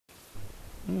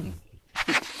Mm.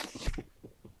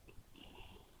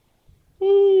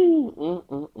 Mm, mm,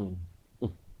 mm, mm.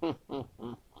 Mm, mm,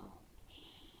 mm,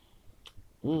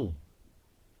 mm.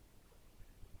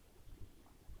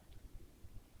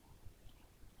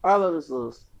 I love this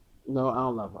little. No, I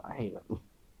don't love her. I hate her.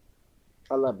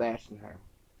 I love bashing her.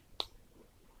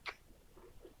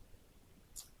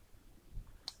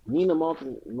 Nina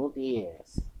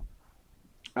Montañez.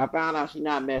 I found out she's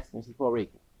not Mexican. She's Puerto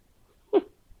Rican.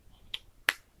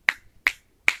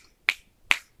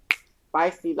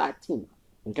 Feisty Latina.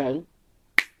 Okay.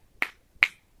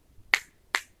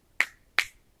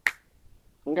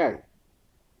 Okay.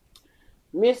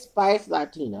 Miss Spice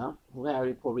Latina, who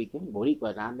had Puerto Rican,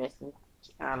 Boricua, not Mexican,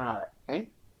 she kind of, okay?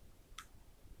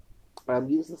 I'm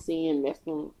used to seeing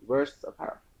Mexican versions of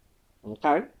her,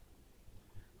 okay?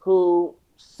 Who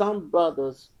some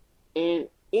brothers and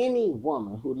any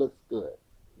woman who looks good,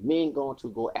 men going to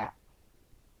go after,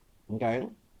 okay?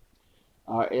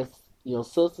 Or if your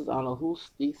sisters, I don't know who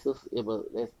these sisters,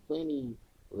 but there's plenty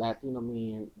Latino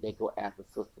men that go after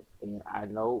sisters, and I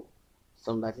know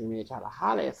some Latino men try to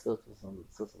holler at sisters, some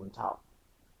sisters and talk.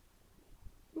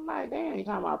 I'm like, damn, you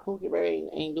talking about Pookie Ray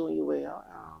ain't doing you well.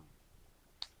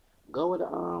 Go with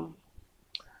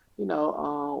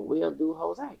we'll do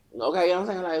Jose. Okay, you know what I'm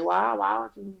saying? Like, why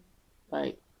would you,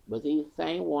 like, but these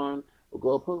same one will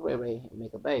go with Pookie Ray and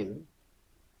make a baby,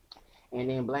 and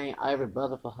then blame every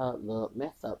brother for her little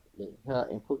mess up that her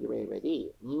and Pookie Ray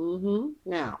did. Mm-hmm.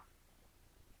 Now,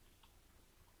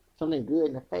 something good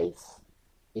in the face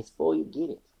is before you get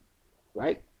it,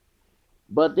 right?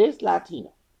 But this Latina,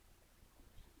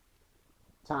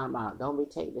 talking about, don't be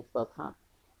taking this for a compliment,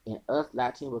 and us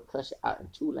Latin will cuss you out in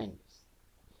two languages.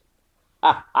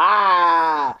 Ah,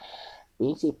 ah,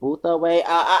 pinche puta way.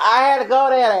 I had to go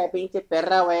there, like, pinche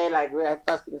perra way, like, I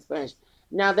start speaking Spanish.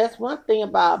 Now, that's one thing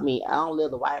about me. I don't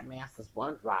live the white master's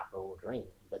one drop old dream,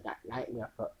 but not nightmare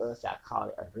for us. I call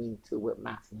it a dream too with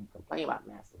master and complain about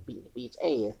master beating the bitch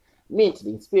ass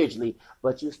mentally and spiritually,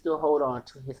 but you still hold on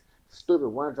to his stupid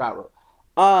one drop rule.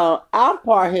 I'm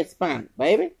part Hispanic,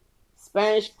 baby.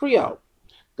 Spanish Creole.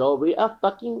 Go read a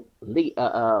fucking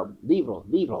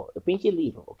libro, a pinche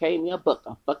libro, okay? Me a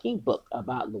fucking book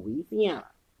about Louisiana.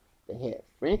 They had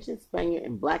French and Spaniard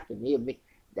and black and native mix.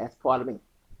 That's part of me.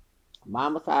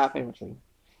 Mama side family tree.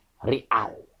 Real.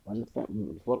 One of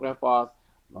the four grandfathers,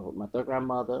 my third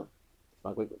grandmother,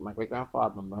 my great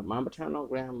grandfather, my maternal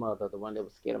grandmother, the one that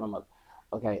was scared of my mother.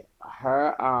 Okay,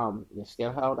 her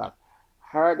scared of her dog.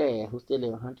 Her dad, who still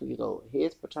lived 102 years old,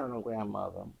 his paternal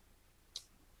grandmother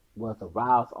was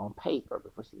aroused on paper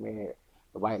before she married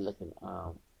the white looking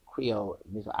Creole,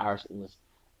 Mr. Irish English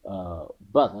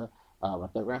brother, my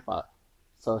third grandfather.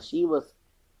 So she was,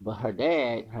 but her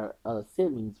dad, her other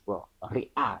siblings were Real,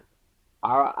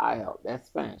 R-I-L, that's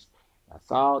Spanish. I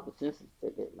saw the census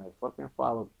said that my fourth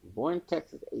grandfather was born in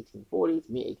Texas, 1840s,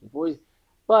 mid 1840s,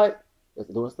 but it's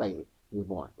doing slavery. He was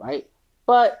born, right?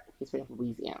 But he's from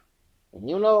Louisiana. And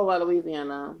you know about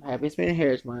Louisiana, Happy Spanish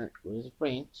Heritage Month, which is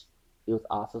French. It was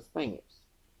also Spaniards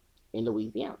in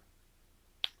Louisiana.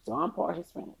 So I'm part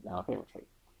Hispanic, now a family trait.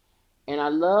 And I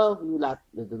love you like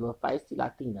the little feisty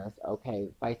Latinas, okay,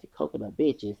 feisty coconut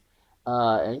bitches.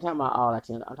 And I'm talking about all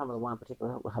Latinas, I'm talking about the one in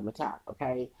particular with her metallic,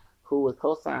 okay, who was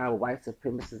co-signed with white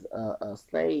supremacist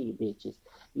slave bitches.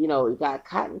 You know, you got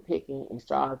cotton picking and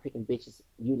straw picking bitches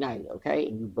united, okay?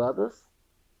 And you brothers,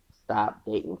 stop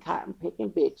dating cotton picking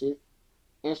bitches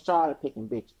and straw picking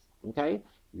bitches, okay?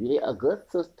 You're a good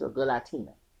sister, a good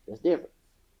Latina. That's different.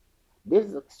 This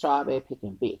is a strawberry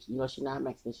picking bitch. You know, she's not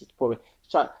Mexican, she's Puerto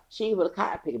Rican. She was a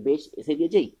cotton picking bitch, Cynthia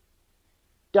G.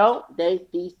 Don't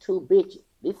date these two bitches.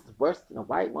 This is worse than a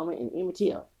white woman in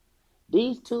MTL.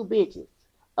 These two bitches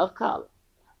of color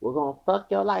we're gonna fuck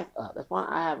your life up. That's why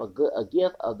I have a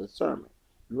gift of discernment.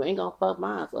 You ain't gonna fuck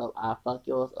mine up. I fuck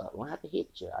yours up. I don't have to hit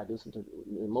you. I do something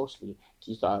emotionally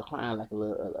till you start crying like a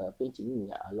little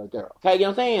a little girl. Okay, you know what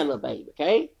I'm saying, little baby.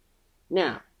 Okay.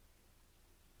 Now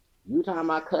you talking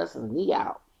about cussing me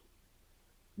out.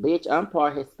 Bitch, I'm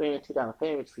part Hispanic too down the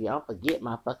family tree. I don't forget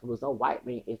my fucking was no white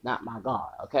man. It's not my God,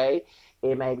 okay?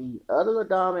 It may be other little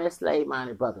dumb ass slave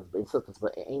minded brothers and sisters,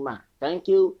 but it ain't mine. Thank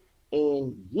you.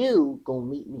 And you gonna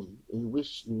meet me and you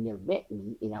wish you never met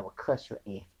me and I will cuss your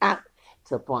ass out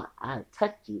to the point I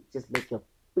touch you, just make your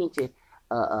pinche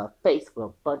face with a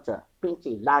bunch of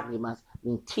pinche lágrimas,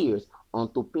 mean tears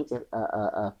on tu pinche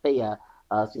fea,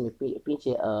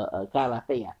 pinche cara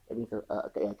fea. It means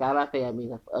cara fea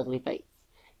means ugly face.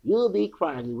 You'll be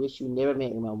crying. You wish you never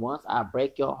met me. Once I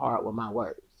break your heart with my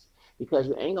words. Because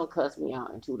you ain't gonna cuss me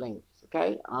out in two languages,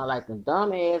 okay? Unlike the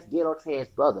dumbass, ghetto trash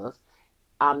brothers,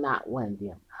 I'm not one of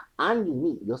them. I'm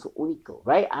unique. Yo soy único,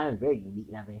 right? I am very unique,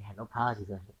 and I had no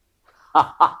apologies on it.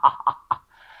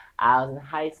 I was in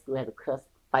high school, had a cuss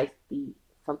feisty,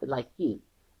 something like you.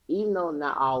 Even though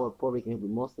not all were Puerto Rican, we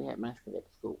mostly had Mexican at the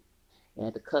school. And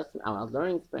at the custom, I was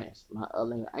learning Spanish. My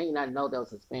language, I did not know that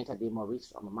was in Spanish. I did more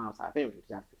research on my mom's side of family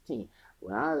because I was 15.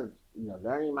 When I was,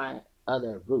 learning my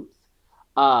other roots,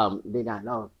 did not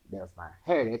know that was my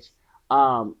heritage.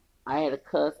 I had a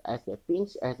cuss. I said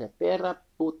pinche. I said perra,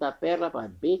 puta, perra,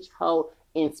 but bitch, hoe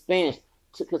in Spanish.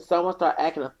 Because someone started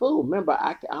acting a fool. Remember,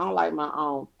 I don't like my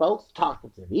own folks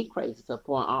talking to me crazy to the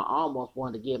point I almost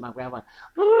wanted to get my grandma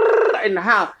in the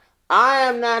house. I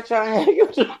am not trying to have you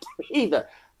to either.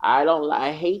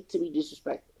 I hate to be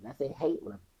disrespectful. And I say hate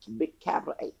with a big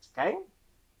capital H, okay?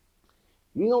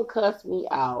 You gonna cuss me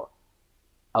out,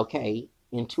 okay,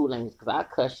 in two languages, because I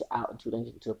cuss you out in two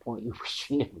languages to the point you wish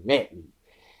you never met me.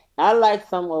 I like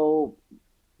some old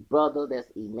brother that's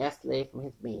emasculated from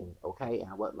his being, okay?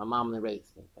 And what my mom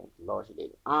raised me. Thank the Lord she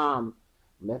did.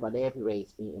 My dad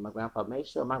raised me, and my grandfather made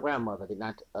sure my grandmother did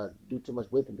not do too much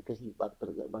whipping because he was about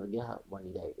to get her one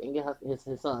of these days. And get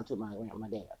his son to my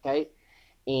dad, okay?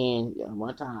 And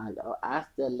one time, I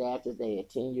still laugh today at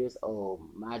 10 years old.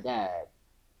 My dad,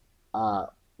 uh,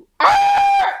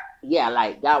 yeah,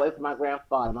 like, got away from my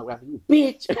grandfather. My grandfather, you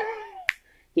bitch!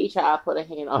 He tried to put a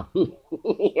hand on me.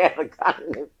 He had a gun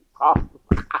in his coffin.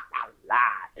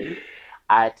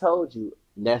 I told you,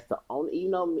 that's the only,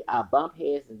 me, I bump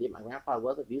heads and did. My grandfather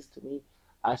was abusive to me.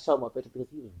 I showed my picture because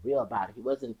he was real about it. He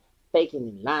wasn't faking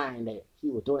and lying that he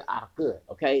was doing it out of good,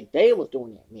 okay? They was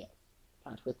doing that mess.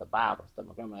 Trying to twist the Bible and stuff,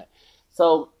 my grandma.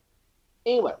 So,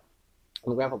 anyway,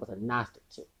 my grandfather was a Gnostic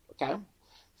too, okay?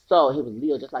 So, he was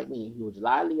Leo just like me. He was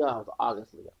July Leo, I was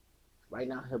August Leo. Right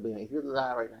now, if you're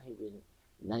alive right now, he'll be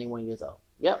 91 years old.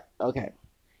 Yep, okay.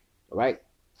 All right?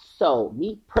 So,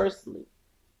 me personally,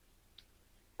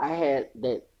 I had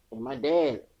that, and my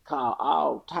dad called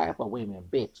all type of women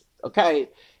bitches. Okay,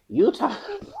 you talk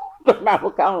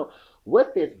about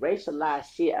what this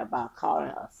racialized shit about calling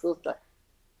a sister.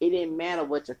 It didn't matter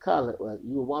what your color was.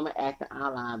 You a woman acting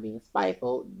online being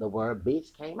spiteful. The word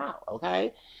bitch came out.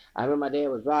 Okay, I remember my dad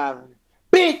was driving,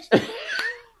 bitch.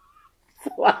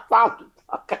 So I thought,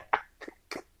 okay.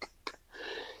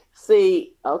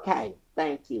 See, okay,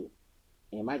 thank you.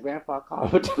 And my grandfather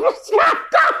called her.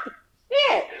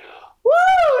 Shit.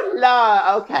 Woo,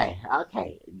 Lord.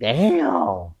 Okay.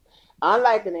 Damn.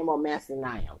 Unlike the name of Master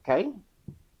Nine, okay?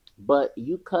 But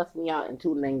you cuss me out in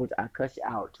two languages, I cuss you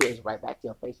out too. It's right back to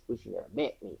your face, wish you never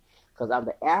met me. Because I'm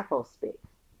the Afro spick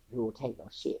who will take no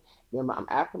shit. Remember, I'm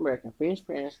African American, French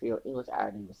parents, Creole, English,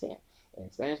 Irish, and descent.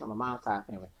 And Spanish on my mom's side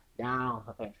family. Down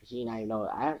her family. She didn't even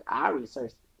know. I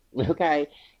researched, okay?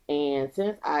 And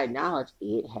since I acknowledge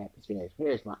it happens to me,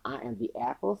 I am the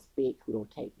Afro spick who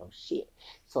don't take no shit.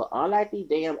 So unlike these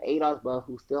damn ADOS brothers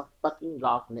who still fucking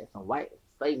lost and let some white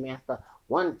slave master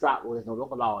one drop where there's no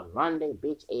local law and run their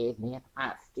bitch ass and they have to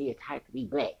find a stereotype to be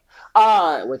black.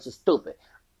 Which is stupid.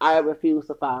 I refuse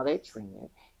to follow that trend.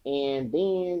 And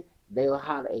then they'll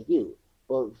holler at you.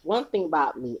 But one thing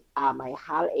about me, I might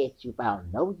holler at you if I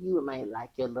don't know you. I might like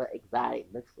your little exotic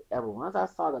looks, whatever. Once I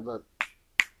saw the little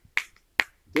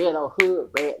ghetto hood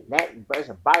red Latin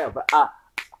version bio,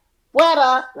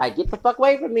 Fuera, like, get the fuck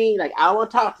away from me. Like, I don't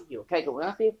want to talk to you, okay? Because when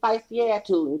I see a feisty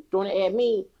attitude and you're throwing it at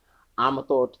me, I'm going to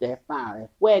throw it to that fire, that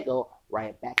fuego,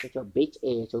 right back at your bitch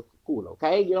ass, your cool,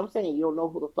 okay? You know what I'm saying? You don't know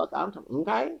who the fuck I'm talking,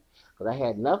 okay? Because I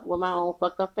had enough with my own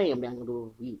fucked up family I'm going to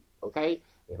do with you, okay?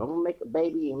 If I'm going to make a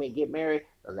baby and get married,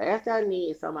 the last thing I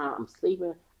need is somehow I'm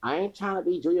sleeping. I ain't trying to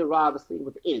be Julia Roberts sleeping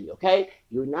with the idiot, okay?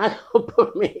 You're not going to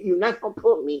put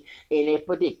me in that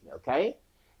predicament, okay?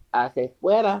 I said,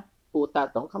 fuera,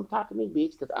 puta, don't come talk to me,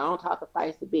 bitch, because I don't talk to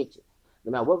feisty bitches,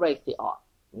 no matter what race they are,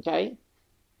 okay?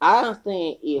 I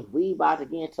understand if we about to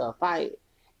get into a fight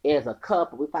as a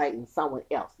couple, we fighting someone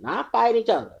else, not fight each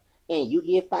other, and you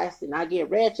get feisty and I get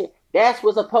ratchet, that's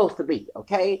what's supposed to be,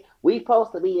 okay? We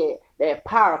supposed to be that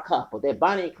power couple, that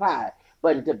Bonnie and Clyde,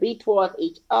 but to be towards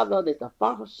each other, that's the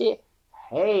functional shit,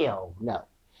 hell no.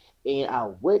 And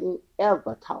I wouldn't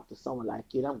ever talk to someone like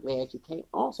you. And I'm glad you came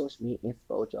on social media and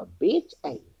spoke your bitch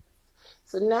ass.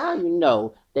 So now you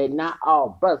know that not all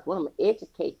brothers. When I'm going to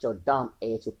educate your dumb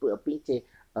ass, you put a pinche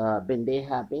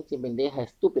bendeja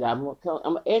stupid. I'm going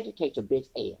to educate your bitch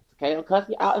ass. Okay? I'm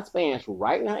cussing you out in Spanish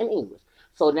right now in English.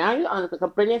 So now you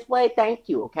understand. Bring this way. Thank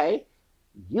you. Okay?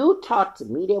 You talk to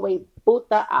me that way,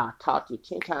 puta. I'll talk to you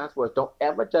 10 times worse. Don't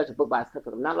ever judge a book by its cover.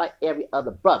 I'm not like every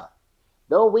other brother.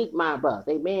 Those weak mind brothers,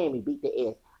 they made me beat the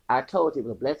ass. I told you it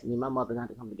was a blessing me and my mother not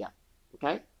to come together.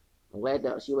 Okay? I'm glad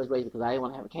that she was raised because I didn't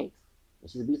want to have a case. And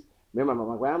she's abused. Remember,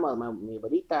 my grandmother, my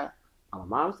abuelita, On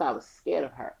my mom's side, I was scared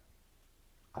of her.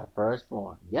 Her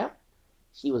firstborn. Yep.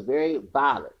 She was very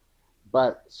violent.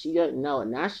 But she didn't know.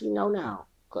 Now she know now.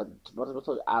 Because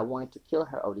I wanted to kill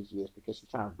her over these years because she's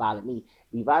trying to violate me.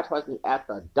 Be violent towards me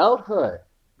after adulthood.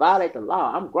 Violate the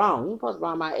law. I'm grown. You ain't supposed to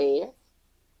run my ass.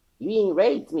 You ain't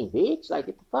raised me, bitch. Like,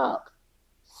 get the fuck.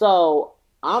 So,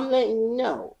 I'm letting you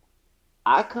know.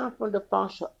 I come from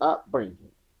dysfunctional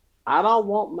upbringing. I don't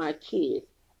want my kids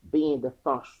being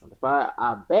dysfunctional. If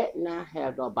I bet not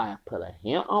have nobody put a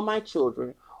hand on my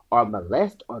children or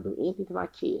molest or do anything to my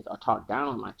kids or talk down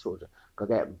on my children. Because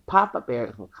that Papa Bear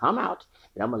is going to come out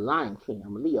and I'm a Lion King,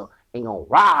 I'm a Leo, and going to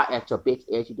ride at your bitch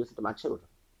as you do something to my children.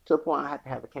 To the point I have to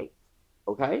have a case.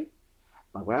 Okay?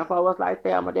 My grandfather was like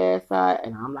that on my dad's side,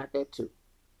 and I'm like that too.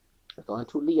 There's only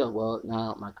two Leo. Well,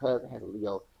 now my cousin has a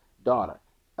Leo daughter.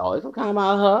 Oh, it's come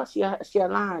out of her. She a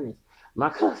lioness. My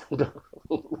cousin,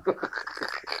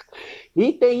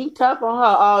 he think he tough on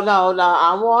her. Oh no,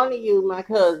 I'm warning you, my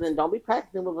cousin. Don't be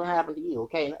practicing what's gonna happen to you.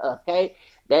 Okay, okay.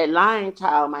 That lion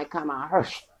child might come out of her.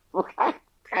 Okay,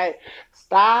 okay.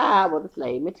 Stop with the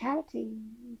slave mentality.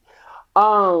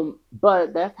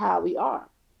 But that's how we are.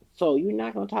 So you're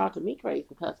not gonna talk to me crazy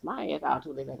and cuss my ass out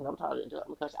too late because I'm gonna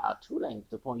cuss you out too late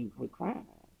to the point you quit crying.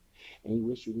 And you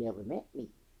wish you never met me.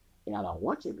 And I don't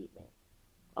want you to meet me.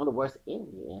 I'm the worst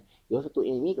enemy, man. You're also through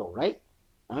enemigo, right?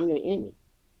 I'm your enemy.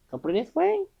 Come put it this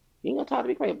way, you ain't gonna talk to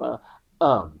me crazy, but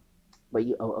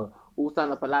you usan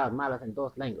las palabras malas en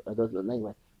dos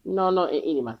lenguas. No, en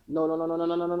idiomas. No.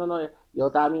 Yo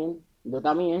también, yo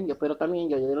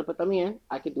también.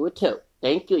 I can do it too.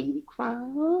 Thank you. You be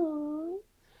crying.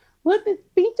 What this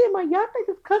pinche mayate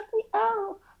just cussed me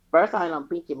out? First I am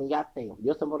pinche mayate.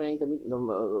 Yo soy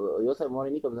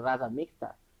morenito de raza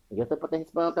mixta. Yo soy parte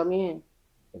hispano también.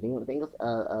 Tengo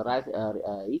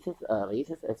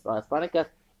raíces hispánicas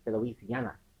de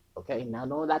Louisiana. Okay, now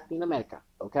no Latin America.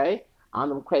 Okay, I'm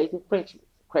them crazy Frenchmen,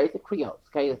 crazy Creoles.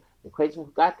 Okay, the crazy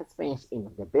who got the Spanish in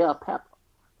them, the bell pepper,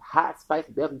 hot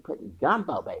spicy bell. You put in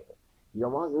gumbo, baby. You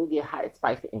don't want to get hot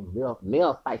spicy and real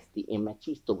feisty and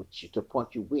machisto with you to the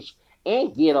point you wish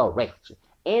and get a rich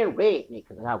and redneck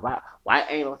because I white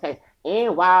ain't okay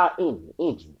and wild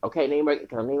Indian. Okay, name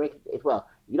as well.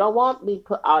 You don't want me to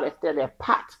put all that stuff, that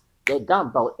pot, that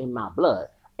gumbo in my blood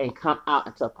and come out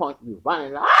until the point you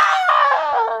running.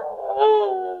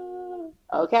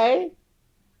 Okay?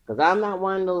 Because I'm not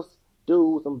one of those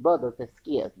dudes and brothers that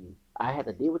scares you. I had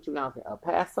to deal with you when I was in El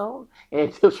Paso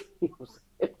and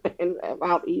in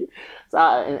Mount East,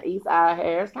 so in East Side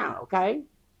Harris County, okay?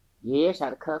 Yeah, she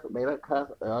had a cuss, baby, had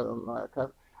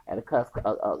a cuss,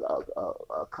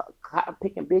 cotton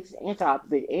picking bitches and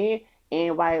chocolate bitches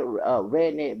and white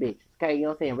redneck bitches, okay? You know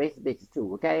what I'm saying? Racist bitches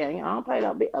too, okay? I don't play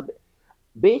that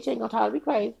bitch ain't gonna talk to me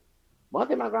crazy. One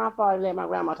thing my grandfather let my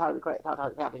grandma talk to me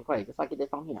crazy, just like it did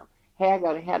from him. Had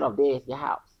no dead at your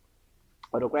house,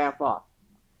 or the grandfather.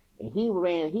 And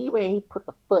he put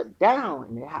the foot down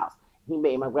in the house. He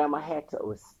made my grandma had to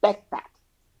respect that.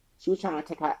 She was trying to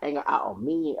take her anger out on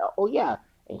me. Oh yeah.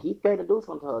 And he tried to do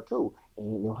something to her too.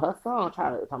 And her son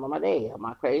tried to talk about my dad,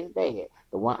 my crazy dad,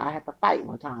 the one I had to fight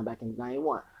one time back in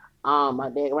 '91. My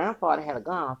dad grandfather had a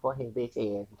gun for his bitch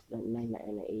ass in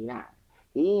 '89.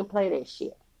 He didn't play that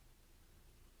shit.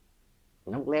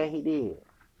 And I'm glad he did.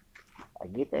 I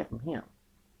get that from him.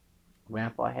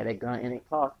 Grandfather had that gun in his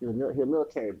closet. He was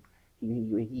military.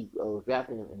 He was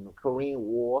drafted in the Korean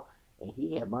War, and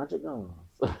he had a bunch of guns.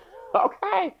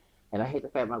 Okay. And I hate the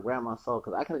fact my grandma sold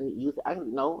because I couldn't use it.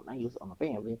 Not use it on my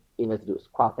family. It was to do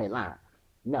cross that line.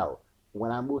 No.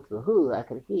 When I moved to the hood, I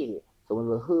could have hid it. So when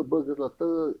the hood boogers, little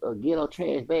thug, ghetto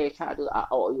trash bags try to do,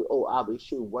 I'll be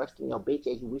shooting worse than your bitch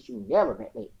ass. You wish you never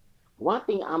met me. One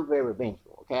thing, I'm very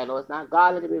revengeful. Okay, I know it's not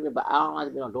godly to be, but I don't like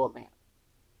to be on doorman.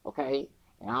 Okay,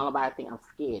 and I don't know about think I'm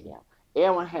scared now.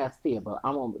 Everyone has fear, but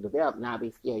I'm gonna develop not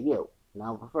be scared of you. And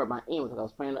I prefer my enemies because I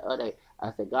was praying the other day.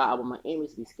 I said, God, I want my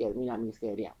enemies to be scared of me, not me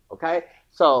scared of them. Okay,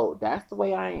 so that's the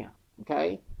way I am.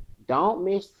 Okay, don't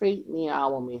mistreat me. I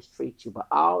won't mistreat you. But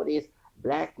all this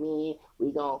black men,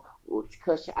 we'll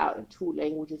cuss you out in two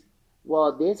languages.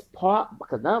 Well, this part,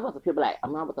 because none of us are pure black.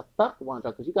 I'm not what the fuck one,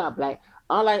 because you got black.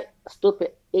 Unlike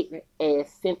stupid, ignorant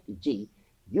ass Cynthia G,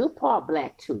 you part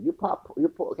black too.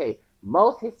 Okay.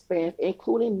 Most Hispanics,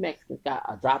 including Mexicans, got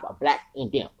a drop of black in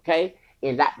them. Okay,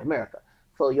 in Latin America.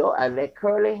 So that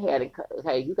curly hair,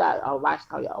 okay, you got a white,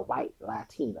 call you a white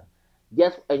Latina.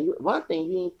 Just one thing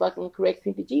you ain't fucking correct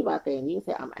Cynthia G about that, and you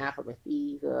say I'm Afro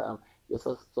mestiza, you're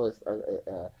so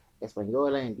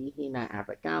Española, indígena,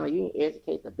 Africana. You didn't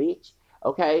educate the bitch.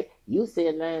 Okay? You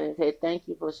said and said, thank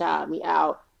you for shouting me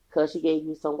out because she gave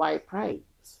you some white praise.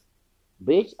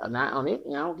 Bitch, not on it.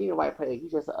 I don't give you a white person. You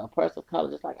just a person of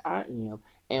color, just like I am,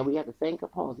 and we have the same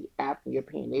components. The African,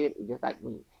 European, Native, just like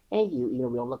me and you. We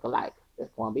don't look alike.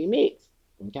 It's gonna be mixed.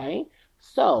 Okay,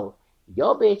 so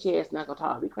your bitch ass not gonna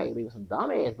talk to me crazy with some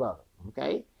dumb ass brother.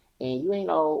 Okay, and you ain't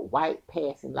no white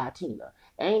passing Latina.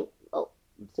 Ain't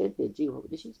Cynthia G.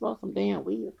 Did she smoke some damn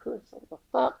weed or kush? What the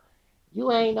fuck?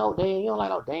 You ain't no damn. You don't like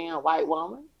no damn white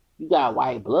woman. You got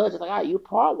white blood just like I. You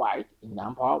part white, and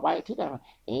I'm part white too. And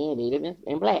Native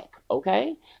and black.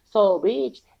 Okay, so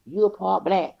bitch, you a part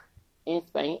black in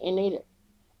Spain and Native,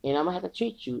 and I'm gonna have to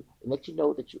treat you and let you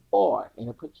know that you are,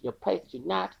 and put you in your place that you're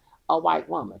not a white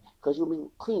woman, because you'll be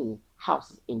cleaning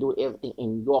houses and doing everything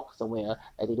in New York somewhere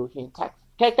as they do here in Texas.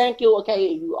 Okay, thank you. Okay,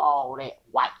 you all that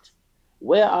white.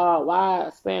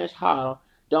 Why Spanish Harlem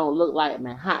don't look like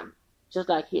Manhattan, just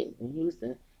like here in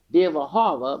Houston, Denver,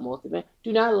 Harvard, most of them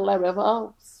do not look like River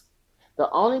Oaks. The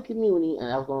only community,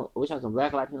 and which I was going to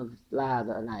recollect on the slide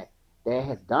the other night, that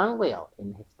has done well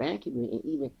in the Hispanic community, and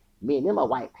even many of them are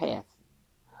white passing,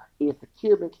 is the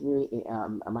Cuban community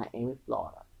in Miami,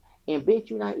 Florida. And bitch,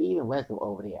 you're not even welcome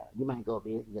over there. You might go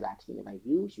visit your Latino, might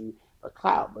use you for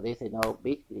clout, but they say, no,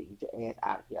 bitch, get your ass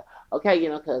out of here. Okay,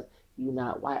 because you're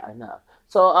not white enough.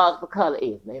 So, the color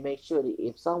is, they make sure that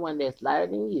if someone that's lighter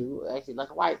than you, actually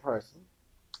like a white person,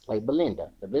 like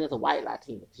Belinda's a white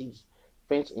Latina. She's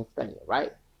French and Spanish,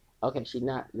 right? Okay, she's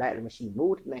not Latin, but she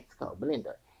moved to Mexico.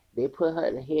 Belinda. They put her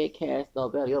in the head cast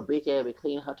novella. Your bitch ass be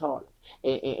cleaning her toilet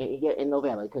and get in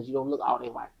novella because you don't look all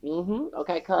that white.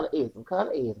 Okay, colorism.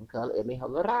 It make her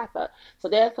look nicer. So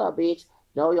that's her, bitch.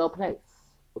 Know your place.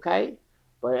 Okay?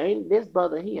 But ain't this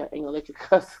brother here ain't gonna let you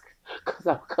cuss because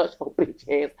I'll cuss your bitch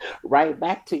ass right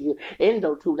back to you in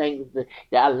those two languages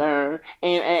that I learned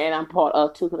and I'm part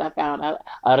of too because I found out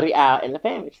a real in the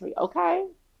family tree. Okay?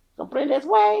 Don't put it this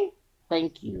way.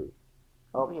 Thank you.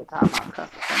 Over here talking about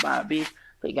cussing somebody, bitch.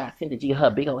 They got Cynthia G her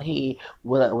big old head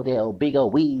with that old big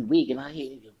old wig in her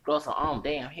head. Grow some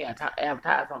damn hair,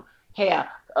 advertise some hair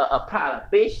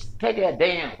product. Bitch, take that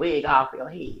damn wig off your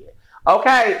head.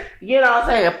 Okay? You know what I'm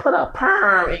saying? Put a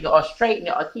perm in or straighten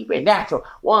it or keep it natural.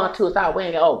 1, 2, start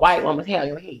wearing that old white woman's hair on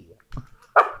your head.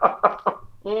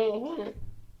 mm-hmm.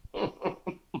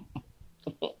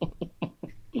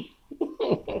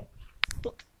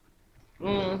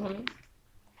 mm-hmm.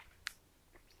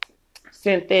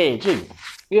 Cynthia G.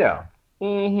 Yeah.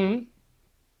 Mm-hmm.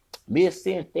 Miss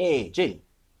Cynthia G.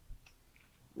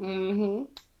 Mm-hmm.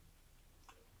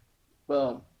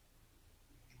 Well,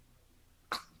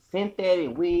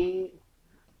 synthetic wig.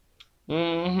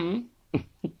 Mm-hmm.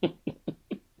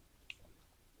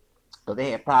 So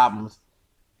they had problems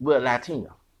with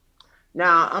Latino.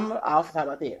 Now, I'm going to also talk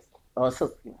about this.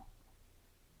 Sister,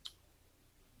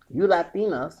 you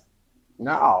Latinas,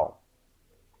 not all,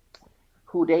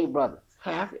 who they brothers,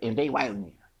 half and they white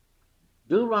men,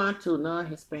 do run to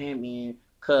non-Hispanic men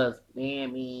because they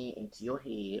mean into your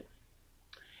head.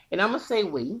 And I'm going to say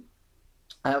we.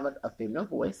 I have a feminine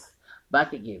voice, but I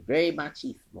can get very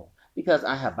machismo because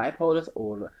I have bipolar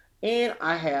disorder and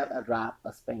I have a drop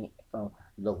of Spain from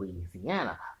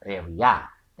Louisiana. There we are.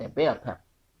 That bell pepper.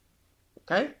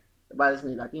 Okay? Everybody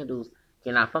listening to Latino dudes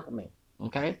cannot fuck with me.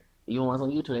 Okay? You ones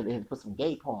on YouTube, they put some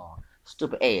gay porn.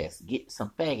 Stupid ass. Get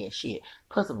some faggot shit.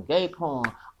 Put some gay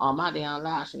porn on my damn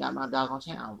live. She got my dog on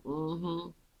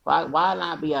channel. Why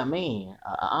not be a man,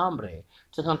 a hombre,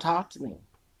 to come talk to me?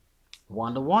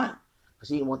 1-to-1.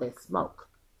 She didn't want that smoke.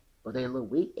 But they little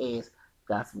weak ass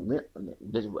got some.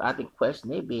 I think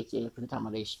question they bitch ass because they talking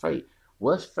about they straight.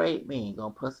 What straight man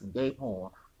gonna put some gay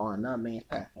porn on another man's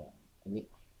platform? And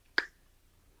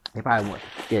they probably want.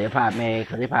 Yeah, they probably mad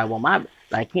because they probably want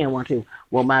my Ken want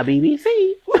my BBC.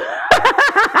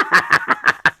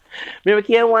 Remember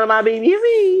Ken wanted my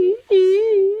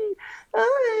BBC.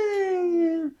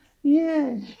 Oh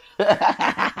yeah.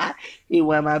 He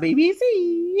wanted my BBC.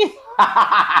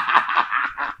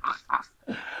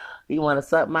 He want to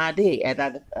suck my dick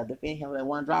after I defend him with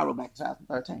one draw back in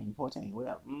 2013, 14,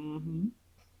 whatever.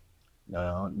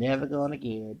 No, never gonna get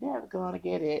it. Never gonna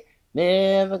get it.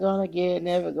 Never gonna get it.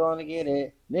 Never gonna get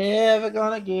it. Never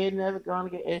gonna get it. Never gonna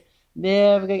get it.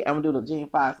 Never get it. I'm gonna do the Gene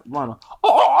 5 one.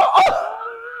 Oh.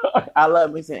 I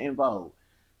love me some In Vogue.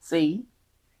 See,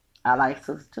 I like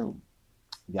sisters too.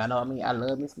 Y'all know what I mean? I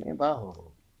love me some In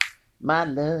Vogue. My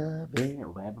love is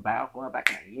going back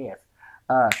in. Yes.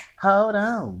 Hold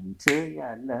on to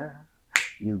your love.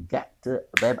 You got to,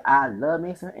 baby. I love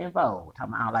me some In Vogue.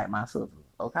 Talking about I don't like my sisters,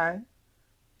 okay?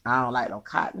 I don't like no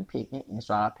cotton picking and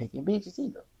straw picking bitches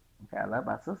either. Okay, I love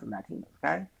my sisters Latinas,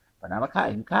 okay? But I'm a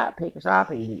cotton. You cotton picking, straw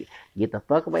picking. Get the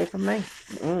fuck away from me.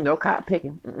 No cotton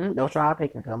picking. No straw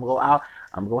picking. Cause I'm gonna go out.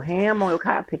 I'm gonna go ham on your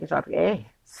cotton picking, straw picking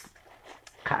ass.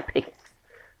 Cotton picking.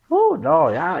 Oh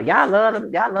Lord, y'all love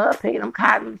them. Y'all love picking them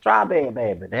cotton strawberry,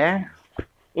 baby. Damn.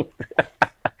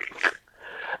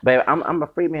 Baby, I'm a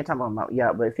free man talking about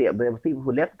but see, but it was people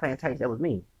who left the plantation. That was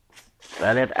me.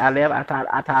 I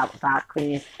started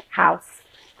cleaning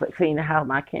the house,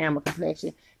 my camera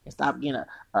complexion, and stopped getting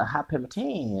a hot pepper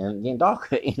tan and getting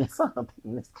darker in the sun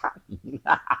in this cotton.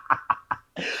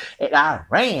 And I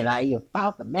ran. I even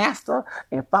fought the master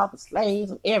and fought the slaves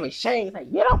of every shade. Like,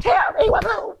 you don't tell me what to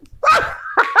do.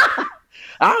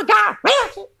 I got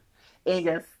ratchet and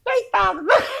just straight out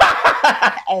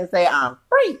and say I'm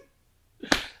free.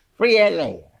 Free at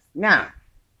last. Now,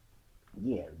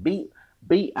 yeah, beat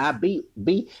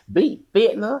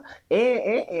Fitna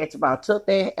and about took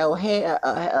that hair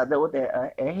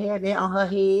had that on her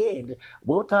head and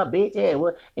whooped her bitch ass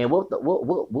and whooped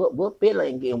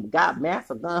Fitna and got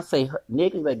master gun say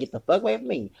nigga you better get the fuck away from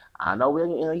me. I know we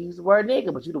don't use the word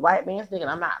nigga, but you the white man's nigga and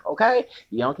I'm not, okay?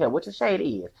 You don't care what your shade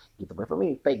is. Get away from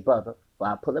me, fake brother. So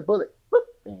I pull a bullet, whoop,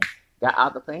 and got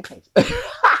out the plantation.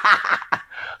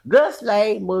 Good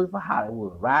slave movie for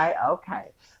Hollywood, right?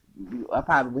 Okay. I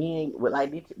probably we ain't with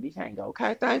like this ain't go.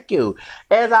 Okay, thank you.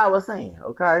 As I was saying,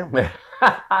 okay,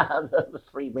 the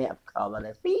free man color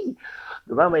that's me,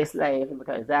 the runway slave.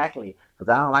 Because exactly,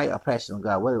 because I don't like oppression.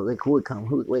 God, who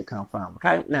it come from?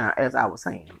 Okay, now as I was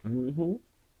saying, and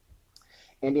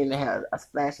then they had a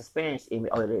splash of Spanish in me.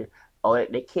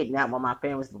 They kidnapped one of my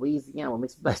families in Louisiana with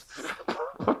mixed blood.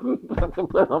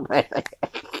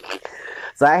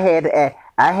 So I had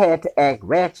to act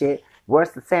ratchet,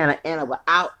 worse than Santa Ana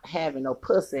without having no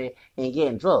pussy and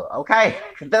getting drugged. Okay,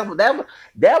 that what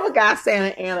got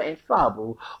Santa Ana in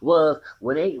trouble was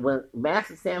when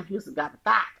Master Sam Houston got the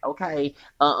thought. Okay,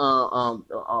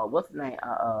 what's the name?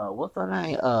 What's her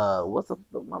name? What's the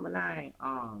woman name?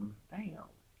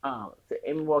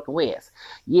 Amy Walker West.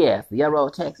 Yes, the Yellow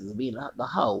Texas being the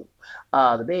hoe,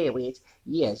 the bad witch.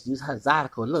 Yes, use her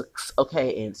exotical looks.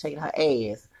 Okay, and shaking her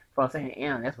ass. From Santa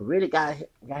Ana, that's what really got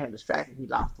him distracted. He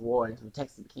lost the war, and from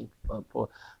Texas became got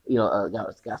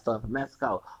stuff from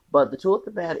Mexico. But the truth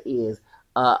of the matter is,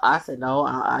 I said no.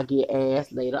 I get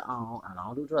ass later on. I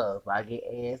don't do drugs, but I get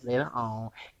ass later on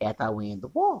after I win the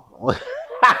war.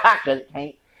 Cause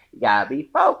you gotta be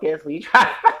focused when you try.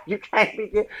 You can't be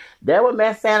good. That would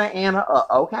mess Santa Ana up.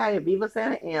 Okay, Viva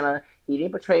Santa Ana. He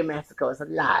didn't betray Mexico. It's a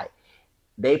lie.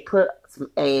 They put some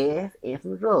ass and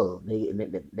some drugs.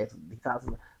 That's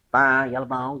some fine yellow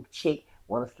bone chick,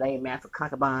 one of the slave master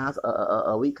concubines.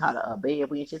 We call it bed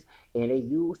wenches, and they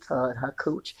used her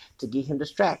cooch to get him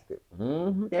distracted.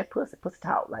 That pussy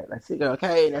talk like see girl,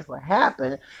 okay, and that's what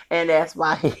happened, and that's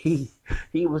why he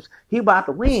about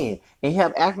to win and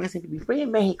have Africans to be free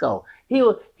in Mexico. He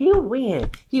would win.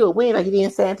 He would win like he did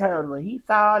in San Antonio when he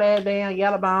saw that damn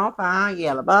yellow bone, fine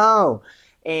yellow bone,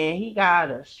 and he got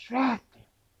distracted.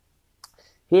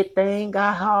 His thing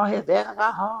got hard, his back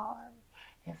got hard.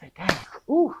 He said, damn,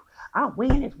 ooh, I'm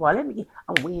winning this boy. I'm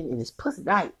winning in this pussy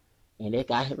night. And that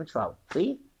got him in trouble.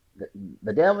 See?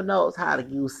 The devil knows how to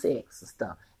use sex and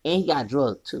stuff. And he got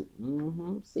drugs too.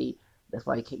 See? That's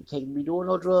why you can't be doing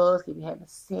no drugs, can't be having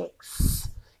sex,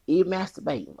 even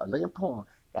masturbating or looking porn.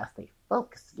 Gotta stay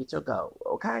focused to get your goal.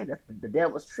 Okay? That's the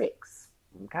devil's tricks.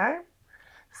 Okay?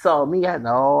 So me, I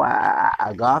know,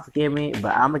 I God forgive me,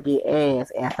 but I'm gonna get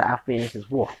ass after I finish this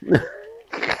war.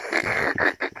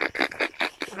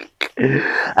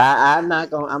 I'm not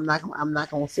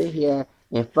gonna sit here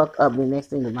and fuck up the next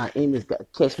thing that my enemies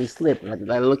catch me slipping. Like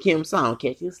Lil' Kim song,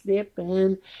 catch you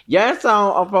slipping. Your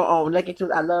song on Lucky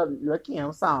Truth, I love Lil'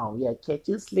 Kim song. Yeah, catch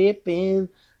you slipping.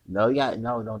 No,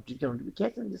 don't be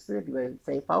catching you slipping. You better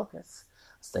stay focused.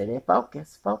 Stay there,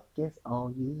 focus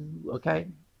on you. Okay.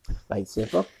 Like said,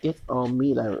 focus on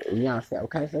me, like Rihanna said.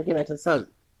 Okay, so get back to the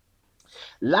subject.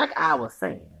 Like I was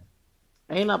saying,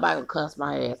 ain't nobody gonna cuss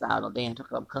my ass out no damn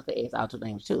cuss the ass out two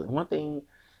names too. And one thing,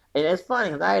 and it's funny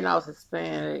because I didn't know I was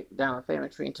Hispanic down the family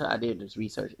tree until I did this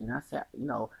research, and I said,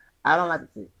 I don't like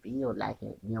to feel like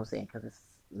it, you know what I'm saying, because it's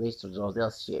racial Roselle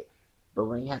shit. But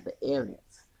when you have the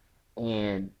evidence,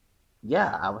 and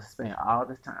yeah, I was Hispanic all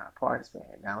this time, part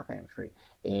Hispanic down the family tree.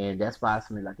 And that's why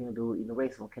some Latino dude eating the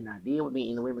racism cannot deal with me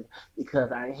in the women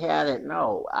because I had it.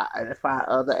 No, that's why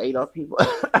other ADOS people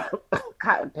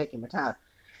cotton picking mentality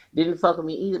didn't fuck with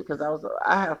me either because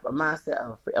I have a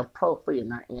mindset of pro freedom,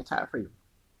 not anti freedom.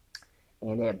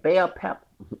 And that bell pepper,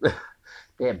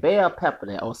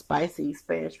 that old spicy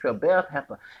Spanish trail bell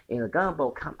pepper in the gumbo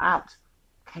came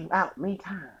out many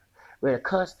times. ready to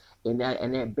cuss, and that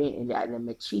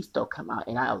machisto come out,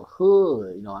 and I was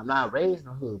hood. I'm not raised in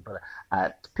the hood, but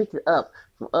I picked it up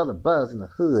from other brothers in the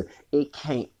hood. It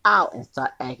came out and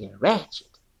started acting ratchet.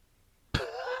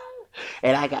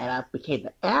 And I became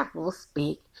the Afro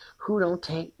speak who don't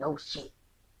take no shit.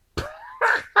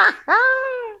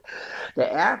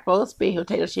 The Afro speak who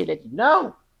take no shit that you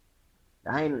know.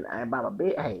 I ain't about a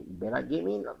bit. Hey, you better not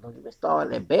don't get me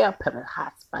started. That bell pepper,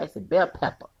 hot spicy bell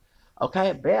pepper.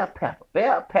 Okay, bell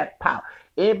pepper pow.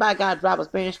 Anybody got to drop a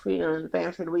Spanish cream on the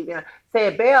family tree the weekend?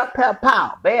 Say bell pepper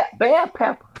pow, bell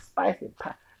pepper,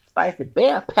 spicy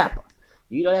bell pepper.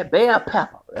 You know that bell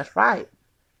pepper. That's right.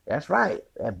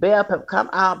 That bell pepper come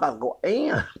out about to go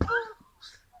in.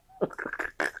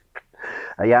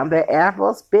 Yeah, I'm that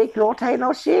Afro speak. You don't take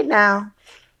no shit now.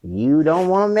 You don't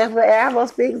want to mess with Afro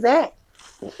speak, Zach.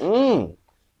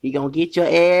 He gonna get your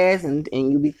ass and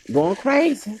you be going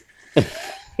crazy.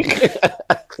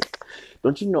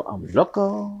 Don't you know I'm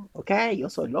loco? Okay, you're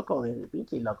so loco,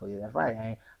 pinche loco. Yeah, that's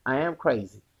right. I am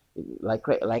crazy, like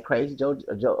crazy Joe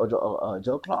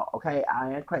Claw. Okay,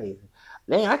 I am crazy.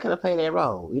 Then I could have played that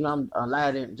role. I'm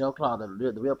lighter than Joe Claw, the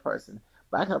real person.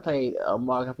 But I could have played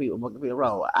Morgan Freeman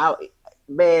role.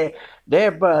 Man,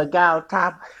 that bro got on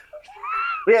top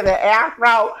with the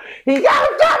afro. He got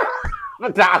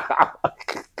on top.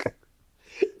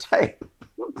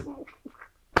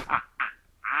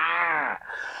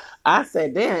 I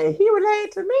said, damn, he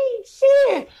related to me.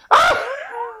 Shit.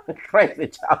 Crazy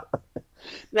child.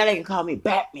 Now they can call me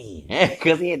Batman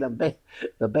because he had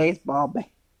the baseball bat.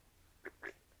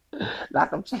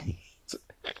 Like I'm changed.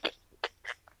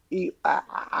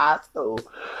 So,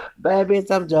 baby,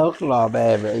 some joke law,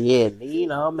 baby. Yeah,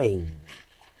 lean on me.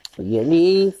 You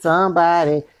need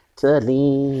somebody to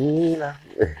lean on.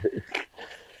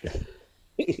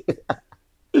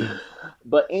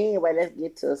 But anyway, let's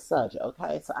get to the subject,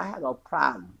 okay? So I have no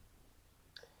problem.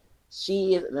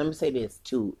 Let me say this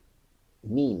to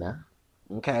Nina,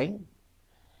 okay?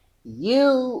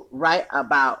 You write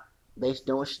about they should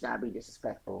not be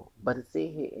disrespectful, but to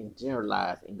sit here and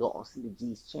generalize and go on Cynthia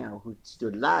G's channel, who she do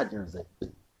a lot of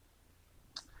generalization,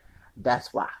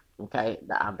 that's why, okay?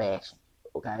 That I'm bashing,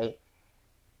 okay?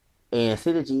 And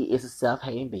Cynthia G is a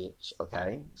self-hating bitch,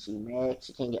 okay? She mad,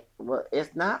 she can't get, well,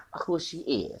 it's not who she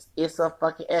is. It's a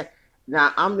fucking ass.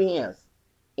 Now, I'm being honest.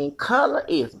 In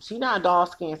colorism, she not a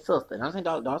dark-skinned sister. And I'm saying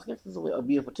dark-skinned sisters are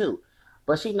beautiful too.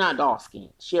 But she not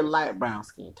dark-skinned. She a light brown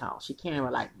skin tone. She can't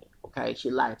even like me, okay? She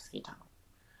light skin tone.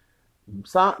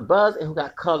 Some brothers who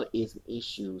got colorism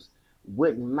issues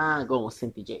wouldn't mind going with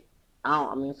Cynthia G.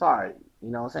 Sorry. You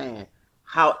know what I'm saying?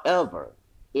 However,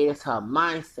 it is her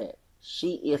mindset.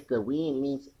 She is the win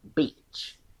means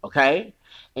bitch, okay?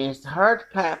 And her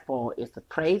platform is to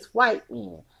praise white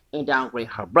men and downgrade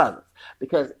her brothers.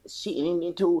 Because if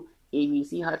you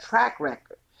see her track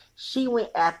record, she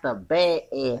went after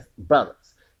bad-ass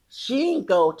brothers. She didn't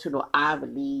go to the Ivy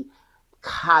League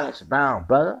college-bound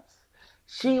brothers.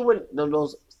 She went to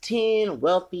those 10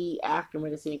 wealthy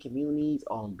African-American communities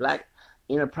on Black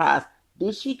Enterprise.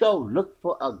 Did she go look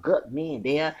for a good man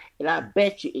there? And I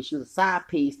bet you if she was a side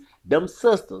piece, them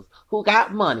sisters who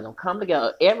got money gonna come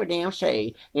together every damn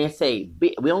shade and say,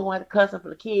 we don't want to cuss for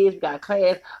the kids, we got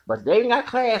class, but they ain't got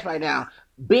class right now.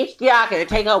 Bitch, get out there,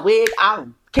 take her wig out,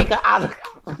 kick her out of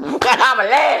I'm a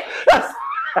lad.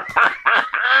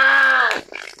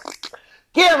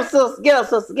 Get him,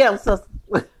 sister.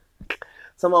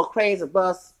 Some more crazy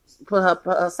bus put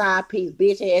her side piece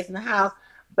bitch ass in the house.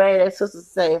 Baby, that sister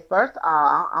say, first of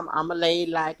all, I'm a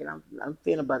lady like, and I'm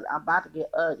feeling, but I'm about to get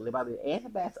ugly. About the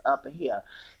antibiotics up in here,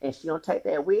 and she don't take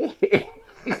that wig.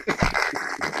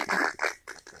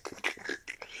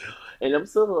 And them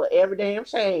sisters every damn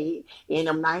shade in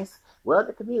them nice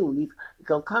wealthy communities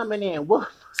gonna come in there and whoop.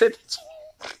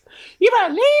 You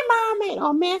better leave mommy,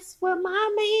 don't mess with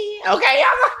mommy. Okay,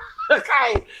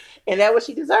 okay, and that's what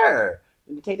she deserved.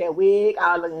 You take that wig,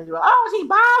 all looking at you, oh, she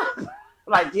bald.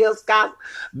 Like Jill Scott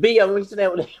be on reaching there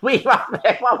with the wig off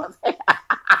that woman.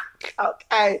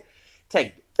 Okay,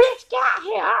 take bitch, get out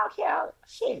here, I don't care.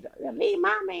 Shit, leave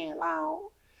my man alone.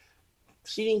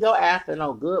 She didn't go after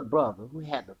no good brother who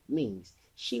had the means.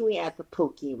 She went after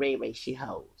Pookie and Ray Ray she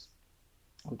hoes.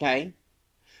 Okay?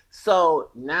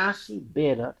 So now she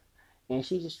bitter and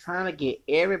she's just trying to get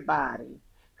everybody,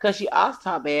 because she also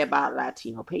talk bad about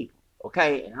Latino people.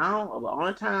 Okay? And the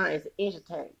only time it's an inch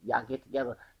attack, y'all get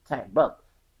together, attack brothers.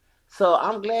 So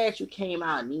I'm glad you came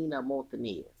out, Nina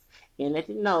Montañez, and let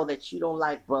you know that you don't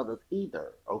like brothers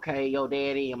either, okay? Your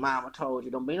daddy and mama told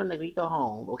you, don't bring no negrito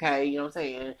home, okay? You know what I'm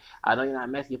saying? I know you're not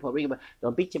Mexican, Puerto Rican, but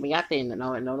don't beat your mayate.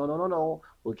 No.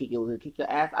 We'll kick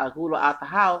your ass out the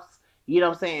house. You know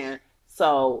what I'm saying?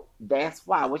 So that's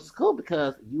why, which is cool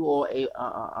because you are a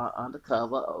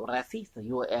undercover racista.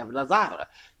 You are Evan Lazada.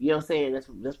 You know what I'm saying?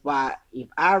 That's why if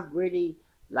I really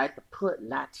like to put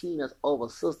Latinas over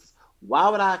sisters, why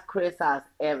would I criticize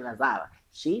Evan Lazada?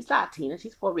 She's Latina.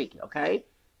 She's Puerto Rican. Okay,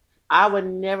 I would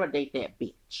never date that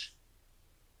bitch.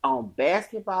 On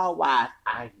basketball wise,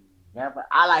 I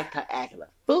like her acting a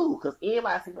fool because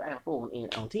anybody sees her acting a fool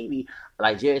on TV,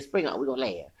 like Jerry Springer, we're gonna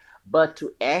laugh. But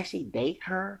to actually date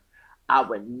her, I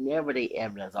would never date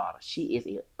Evelyn Lazada. She is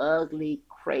an ugly,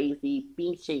 crazy,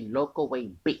 pinche local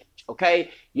way bitch.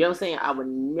 Okay, you know what I'm saying? I would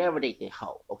never date that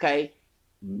hoe. Okay,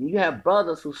 you have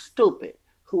brothers who stupid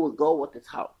who would go with this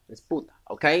hoe, this puta.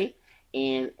 Okay,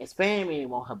 and Spanish didn't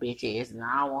want her bitch ass, and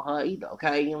I don't want her either.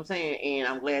 Okay, you know what I'm saying? And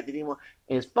I'm glad they didn't want.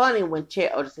 And it's funny when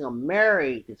Chad Ochocinco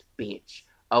married this bitch.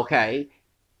 Okay,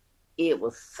 it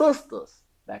was sisters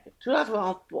back in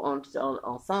 2001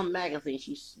 on some magazine.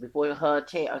 She before her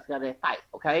Chad Ochocinco got that fight.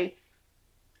 Okay,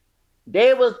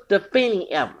 they was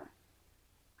defending Evelyn.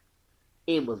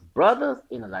 It was brothers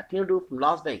and a Latino dude from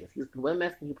Las Vegas. He was Puerto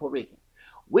Mexican, he Puerto Rican.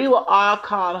 We were all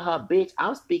calling her bitch.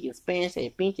 I'm speaking Spanish,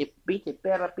 saying pinche, pinche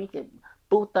perra, pinche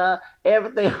puta,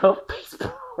 everything.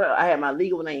 I had my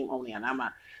legal name on there, and I'm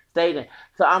not stating.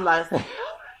 So I'm like,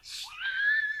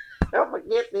 don't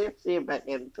forget this shit back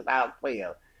in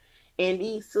 2012. And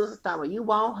these sisters talking about, you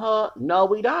want her? No,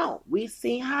 we don't. We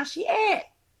seen how she act.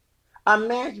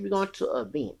 Imagine we're going to an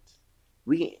event.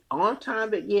 We on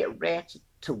time to get ratchet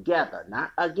together,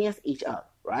 not against each other,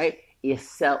 right? It's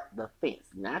self-defense,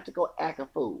 not to go act a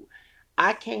fool.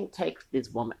 I can't take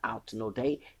this woman out to no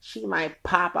date. She might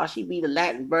pop out. She be the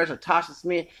Latin version of Tasha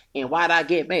Smith, and why'd I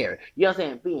get married? You know what I'm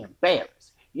saying? Be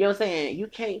embarrassed. You know what I'm saying? You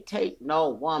can't take no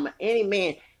woman, any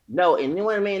man, no, and then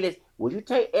when a man is, would you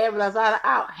take Evelyn Lazada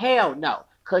out? Hell no.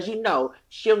 Because you know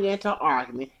she'll get into an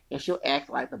argument and she'll act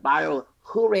like the bio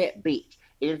hood bitch.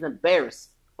 It is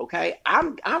embarrassing. Okay?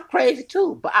 I'm crazy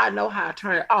too, but I know how to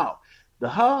turn it off. The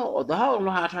whole don't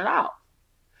know how to turn it off.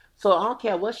 So I don't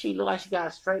care what she look like. She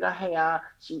got straight hair.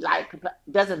 She like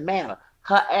doesn't matter.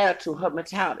 Her attitude, her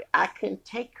mentality. I couldn't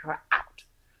take her out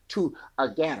to a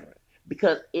gathering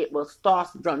because it will start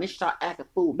some drunk. Then she start acting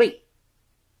fool me.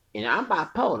 And I'm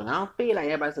bipolar. And I don't feel like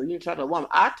everybody. So you talk to a woman.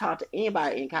 I talk to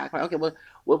anybody in kind of okay.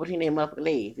 What between their motherfucking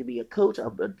legs? It be a coach, a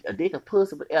dick, a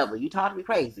pussy, whatever. You talk to me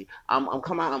crazy. I'm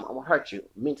coming out. I'm gonna hurt you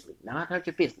mentally. Not hurt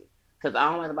you physically. Because I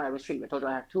don't like nobody mistreat me. I told you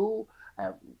I have two. I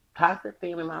have toxic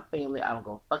family in my family. I don't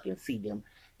go fucking see them.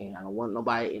 And I don't want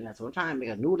nobody. And that's what I'm trying to make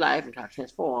a new life and try to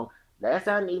transform. Last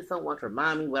time I need someone to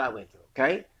remind me what I went through.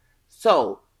 Okay?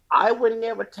 So I would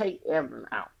never take Evelyn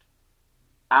out.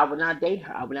 I would not date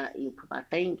her. I would not even put my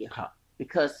thing in her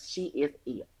because she is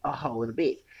a hoe and a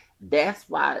bitch. That's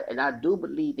why, and I do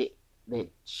believe that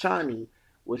Shawnee,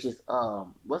 which is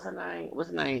what's her name?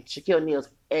 Shaquille O'Neal's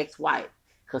ex-wife,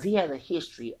 because he has a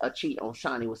history of cheating on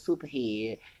Shawnee with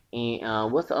Superhead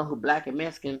and what's the uncle black and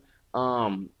Mexican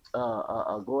Goya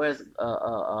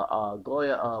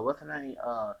what's her name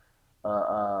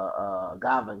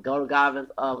Garvin Garvin's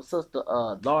sister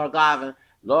Laura Garvin,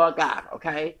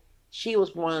 okay. She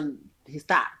was one of his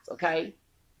thoughts, okay?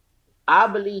 I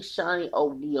believe Shawnee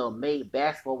O'Neal made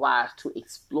Basketball Wives to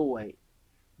exploit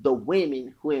the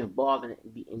women who are involved in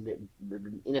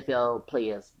the NFL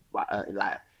players'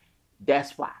 life.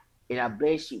 That's why. And I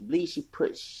believe she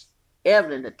put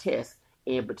Evelyn to test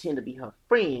and pretend to be her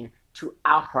friend to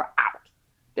out her out.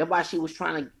 That's why she was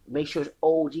trying to make sure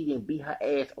OG didn't beat her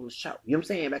ass on the show. You know what I'm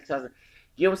saying? Because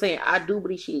you know what I'm saying? I do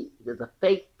believe she is a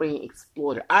fake friend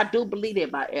exploiter. I do believe that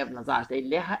about Evelyn Lazarus. They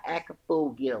let her act a fool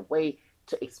get away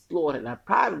to exploit it. And I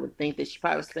probably would think that she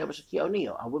probably slept with Shaquille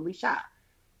O'Neal. I wouldn't be shocked.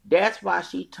 That's why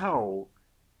she told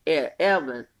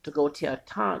Evelyn to go tell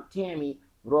Tammy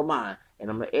Roman. And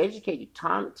I'm going to educate you.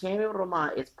 Tammy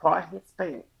Roman is part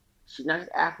Hispanic. She's not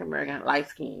just African American, light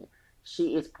skinned.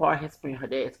 She is part Hispanic. Her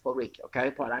dad is Puerto Rican, okay?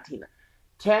 Part Latina.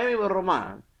 Tammy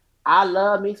Roman. I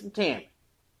love me some Tammy.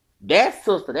 That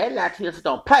sister, that Latina sister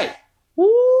don't play. Woo!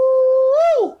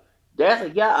 That's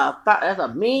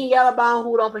a mean yellow bone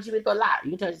who don't play. She been through a lot.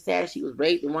 You can tell she said she was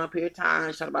raped in one period of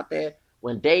time. She talked about that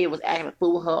when Dave was acting a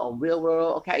fool with her on Real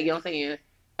World. Okay, you know what I'm saying?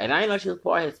 And I didn't know she was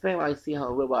part of Hispanic when I see her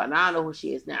on Real World. And I don't know who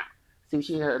she is now.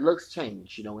 See, her looks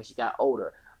changed, you know, when she got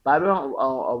older. But I remember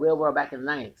on Real World back in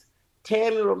the 90s.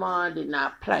 Tammy Roman did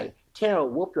not play. Tammy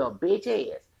whooped your bitch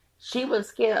ass. She was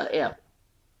scared of Evelyn.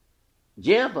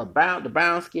 Jennifer Brown, the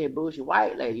brown skinned bougie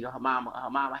white lady, you know, her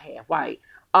mama half white.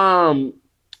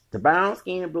 The brown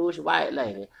skinned bougie white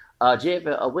lady,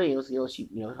 Jennifer Williams,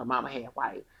 her mama half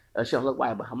white. She don't look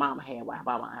white, but her mama half white.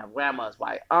 Her grandma's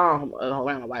white. Her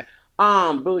grandma white.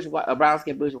 Brown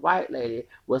skinned bougie white lady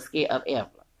was scared of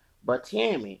Evelyn. But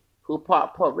Tammy, who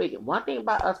part Puerto Rican, one thing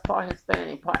about us part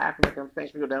Hispanic, part African,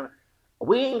 French people,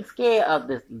 we ain't scared of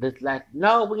this like,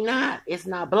 no, we not. It's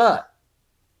not blood.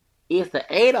 It's the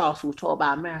Adolfs who told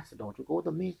by master, don't you go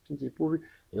to the Mexicans,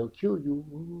 they'll kill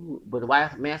you. But the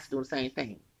white master doing the same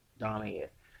thing. Dumbass.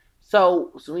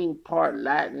 So we part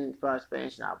Latin, part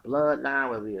Spanish, in our bloodline,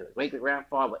 whether we're a great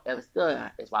grandfather, whatever, still,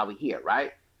 that's why we're here,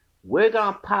 right? We're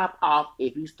gonna pop off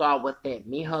if you start with that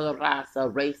mijo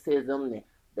raza, racism,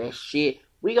 that shit.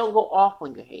 We gonna go off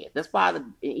on your head. That's why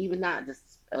even not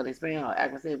just Hispanic or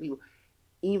African people,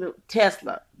 even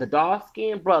Tesla, the dark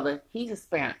skinned brother, he's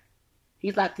Hispanic.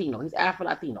 He's Latino. He's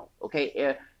Afro-Latino.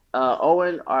 Okay?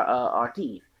 Owen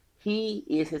Ortiz. He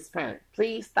is Hispanic.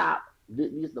 Please stop.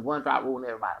 Use the one drop rule on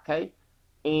everybody. Okay?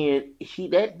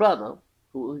 And that brother,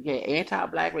 who had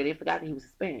anti-black race, they forgot that he was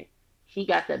Hispanic. He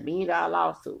got that $1 million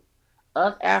lawsuit.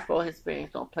 Us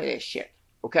Afro-Hispanics don't play that shit.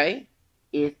 Okay?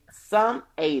 It's some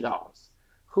Adolfs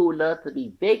who love to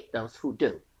be victims who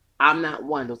do. I'm not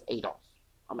one of those Adolfs.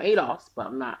 I'm Adolfs, but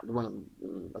I'm not the one,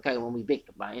 okay, when we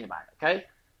victim by anybody. Okay?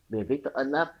 Be a victor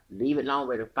enough, leave it alone,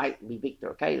 ready to fight and be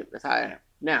victor, okay? That's how I am.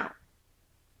 Now,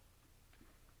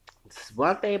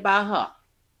 one thing about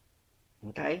her,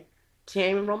 okay?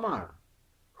 Tammy Romano,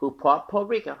 who part Puerto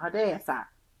Rican, her dad's side,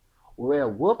 will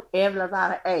whoop Evelyn's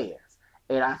out of ass.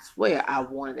 And I swear I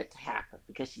wanted it to happen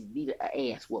because she needed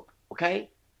an ass whoop, okay?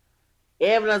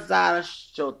 Evelyn Zada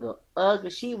showed the ugly.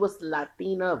 She was the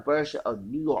Latina version of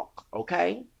New York,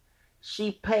 okay?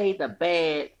 She played the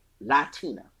bad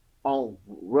Latina on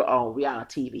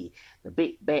reality TV, the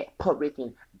big bad Puerto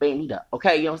Rican Benita.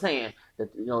 Okay, you know what I'm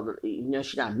saying?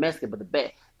 She's not Mexican, but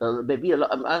the baby.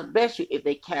 I bet you if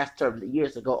they cast her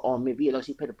years ago on maybe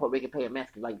she played the Puerto Rican, played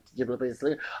Mexican like Jibril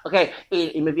Slim. Okay,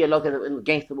 it may be a local in the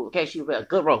gangster movie. Okay, she played a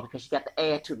good role because she got the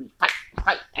ass to be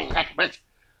fight, and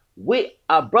with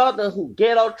a brother who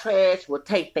ghetto trash will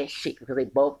take that shit because they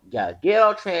both got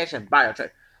ghetto trash and bio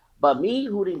trash. But me,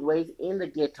 who didn't raise in the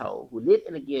ghetto, who lived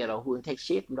in the ghetto, who didn't take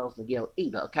shit from those in the ghetto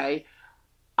either, okay?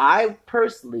 I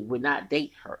personally would not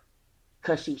date her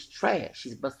because she's trash.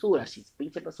 She's basura. She's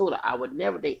pinche basura. I would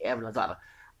never date Evelyn Zada.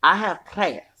 I have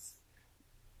class.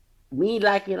 Me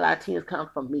liking Latinos come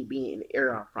from me being in the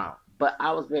area I'm from. But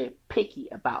I was very picky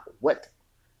about what.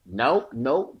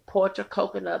 No pork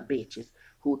coconut bitches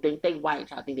who think they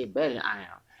white. I think they better than I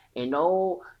am. And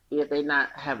no, if they not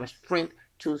having strength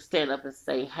to stand up and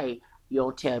say, hey, you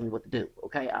don't tell me what to do,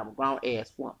 okay? I'm a grown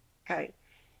ass woman, okay?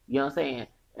 You know what I'm saying?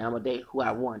 And I'm going to date who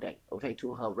I want to date, okay?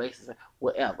 To her racism,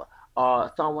 whatever.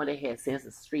 Or someone that had sense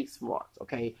of street smarts,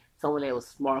 okay? Someone that was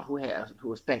smart who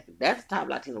respected. That's the type of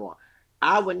Latino one.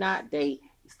 I would not date.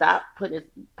 Stop putting this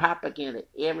propaganda.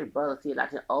 Every brother see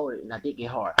Latino, oh, and I did get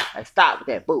hard. Like, stop with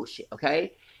that bullshit,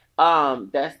 okay?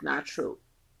 That's not true.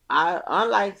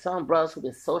 Unlike some brothers who've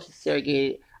been socially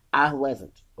segregated, I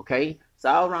wasn't, okay? So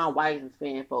I was around white and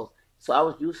Hispanic folks. So I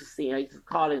was used to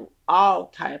calling all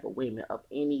type of women of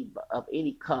any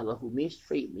color who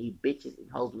mistreat me, bitches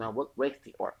and hoes, no matter what race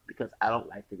they are, because I don't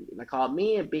like to be. And I call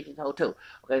men bitches hoe too.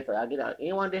 Okay, so I get out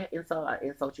anyone that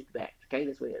insult you back. Okay,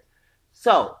 that's weird.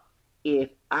 So when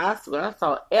I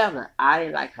saw Evelyn, I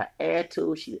didn't like her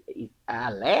attitude.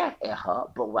 I laughed at her,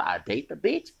 but will I date the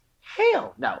bitch?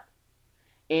 Hell no.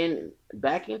 And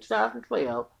back in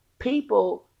 2012,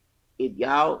 people, if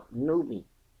y'all knew me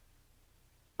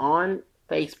on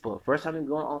Facebook, first time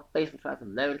going on Facebook,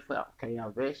 2011, 12, okay, I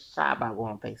was very shy about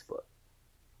going on Facebook.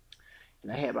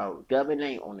 And I had my government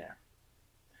name on there.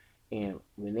 And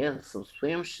when there's some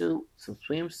swimsuit,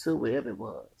 whatever it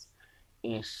was,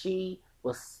 and she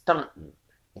was stunting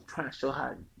and trying to show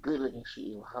how good looking she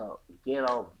is, her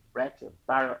ghetto, ratchet,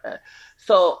 viral.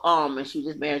 So, and she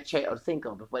just married Che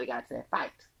Cinco before they got to that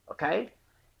fight, okay?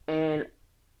 And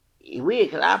it's weird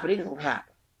because I believe it's gonna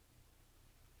happen.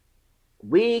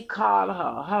 We call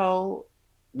her a hoe,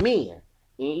 men.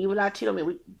 And even Latino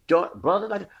men, brothers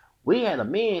like we had a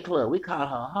men club. We called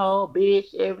her a hoe,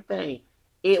 bitch, everything.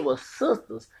 It was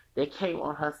sisters that came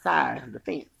on her side of the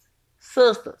fence.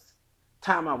 Sisters.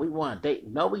 Time out, we want to date.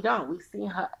 No, we don't. We seen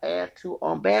her attitude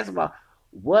on basketball.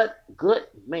 What good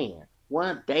man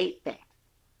want to date that?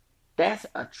 That's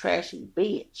a trashy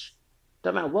bitch.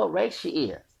 No matter what race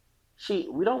she is.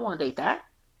 We don't want to date that.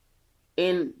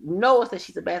 And knows that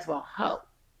she's a basketball hoe.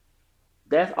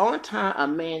 That's the only time a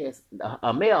man is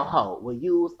a male hoe will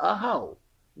use a hoe.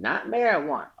 Not married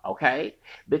one, okay?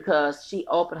 Because she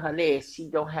opened her legs, she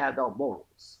don't have no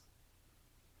morals.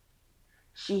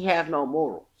 She has no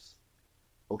morals.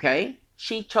 Okay?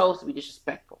 She chose to be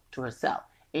disrespectful to herself.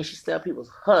 And she slept people's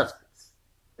husbands.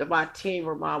 That's why Tammy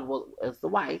Romano was the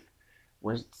wife.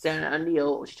 When Shannon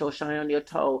O'Neill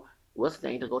told what's her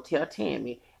name to go tell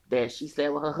Tammy that she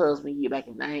slept with her husband year back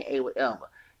in 98, whatever.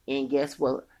 And guess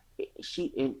what?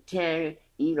 She and Terry,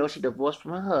 even though she divorced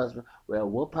from her husband, well,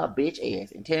 whoop her bitch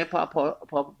ass. And Terry part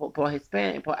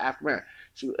Hispanic and part African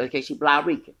American. She Puerto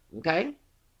Rican, okay?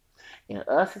 And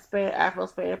us Hispanic,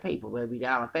 Afro-Hispanic people, whether we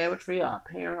down a family tree or a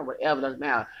parent or whatever, doesn't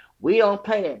matter. We don't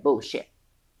play that bullshit.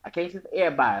 I can't say for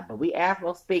everybody, but we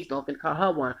Afro speaks, don't finna call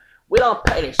her one. We don't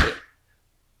play that shit.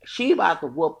 She about to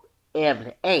whoop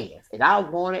Evan ass. And I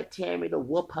wanted Tammy to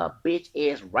whoop her bitch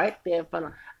ass right there in front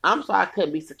of her. I'm sorry I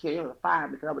couldn't be secure in the fire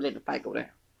because I would let the fight go down.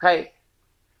 Okay?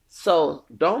 So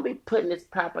don't be putting this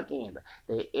propaganda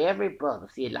that every brother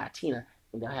see a Latina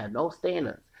and they'll have no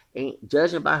standards. Ain't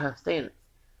judging by her standards.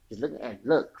 Just looking at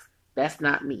looks. That's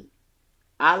not me.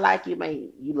 I like you, man.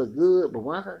 You look good, but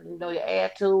once you know your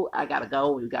attitude, I gotta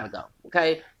go. You gotta go,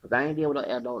 okay? Because I ain't dealing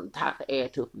with no toxic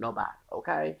attitude from nobody,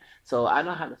 okay? So I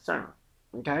know how to discern,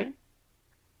 okay?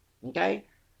 Okay?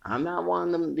 I'm not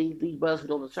one of them these brothers who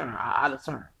don't discern. I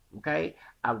discern, okay?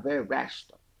 I'm very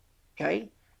rational,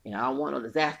 okay? And I don't want no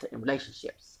disaster in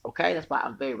relationships, okay? That's why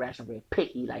I'm very rational, very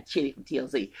picky, like Chitty from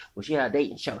TLC. When she had a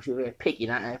dating show, she was very picky.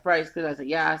 And at first, because I said,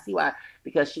 yeah, I see why.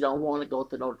 Because she don't want to go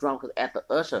through no drama. Because after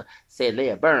Usher said let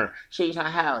it burn, she ain't trying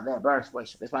to have that burn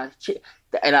situation. That's why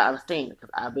and I understand it. Because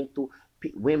I've been through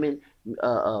women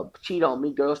cheat on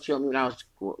me, girls cheat on me when I was,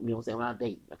 when I was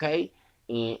dating, okay?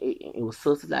 And it was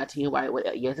sisters, Latino, white,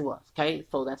 whatever. Yes, it was, okay?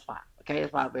 So that's fine, okay?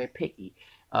 That's why I'm very picky.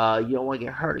 You don't want to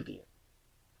get hurt again.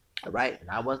 All right, and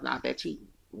I was not that cheating.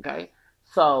 Okay,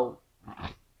 so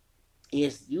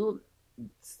it's you.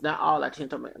 It's not all Latino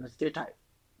stereotype.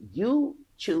 You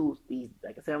choose these,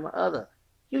 like I said, my other.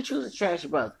 You choose a trashy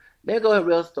brother. There go a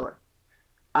real story.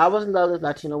 I was in love with this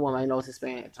Latino woman. I know it's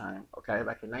Hispanic at the time. Okay,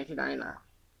 back in 1999.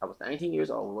 I was 19 years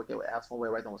old. Working with Alpha Way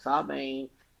right there on South Main,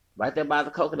 right there by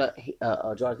the coconut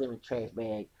George Zimmerman trash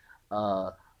bag.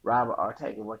 Robert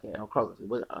Ortega working on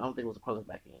Kroger's. I don't think it was a Kroger's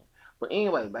back then. But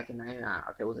anyway, back in '99,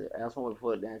 okay, it was Alpha Way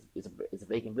before that. It's a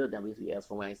vacant building. We used to be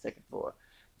Alpha Way second floor.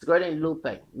 It's a girl named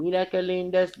Lupe. Mira que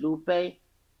lindas, Lupe.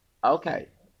 Okay.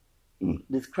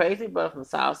 This crazy brother from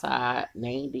South Side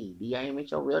named D. D ain't even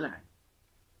your real name.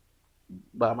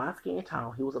 But my skin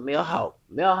tone, he was a male hoe.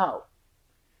 Male hoe.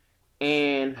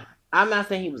 And I'm not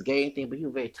saying he was gay or anything, but he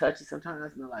was very touchy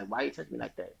sometimes. You know, like, why you touch me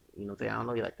like that? You know what I'm saying? I don't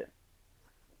know you like that.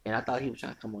 And I thought he was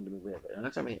trying to come on to me with it. And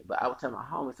that's what I mean. But I was telling my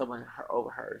homie, someone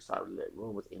overheard, started the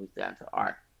room was in, we got into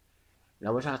art. And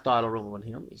I was trying to start a room with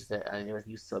him. He just said, I never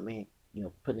used to me, you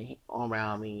know, putting his arm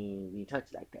around me and being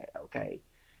touchy like that, okay?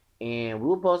 And we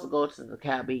were supposed to go to the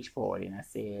Cal Beach party. And I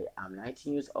said, I'm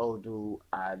 19 years old, dude.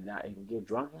 I'm not even get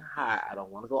drunk and high. I don't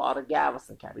want to go all the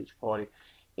Galveston Cal Beach party.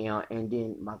 And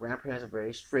then my grandparents are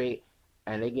very strict.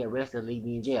 And they get arrested and leave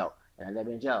me in jail. And I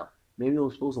never in jail. Maybe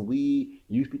we'll smoke some weed.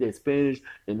 You speak that Spanish.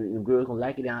 And the girls going to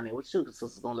like it down there. Which too, because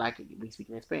sisters going to like it. We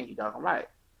speaking in Spanish. You doggone right.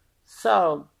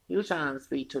 So, he was trying to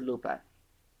speak to Lupe.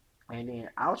 And then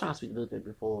I was trying to speak to Lupe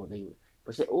before they would.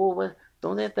 But she said, oh,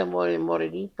 ¿dónde está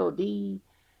Morenito D?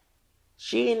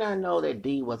 She did not know that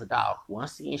D was a dog.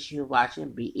 Once again, she was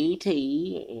watching BET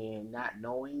and not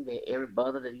knowing that every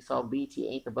brother that he saw BET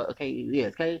ain't the brother. Okay,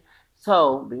 yes, okay.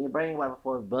 So, being brainwashed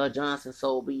before Bud Johnson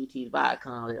sold BET's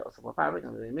Viacom, so for probably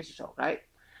going to be a mission show, right?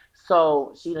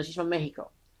 So, she's from Mexico.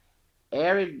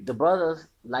 The brothers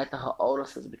liked her older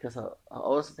sister because her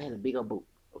older sister had a bigger boob,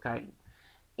 okay?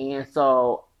 And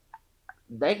so,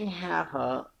 they can have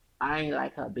her. I ain't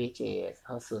like her bitch ass,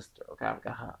 her sister, okay? I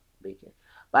got her bitch ass.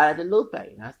 But I did Lupe,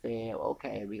 and I said,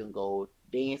 okay, we're going to go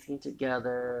dancing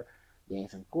together,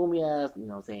 dancing cumbias, you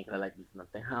know what I'm saying? Because I like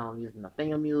using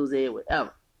nothing music,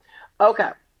 whatever.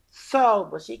 Okay, so,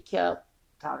 but she kept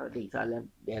talking to D, so I left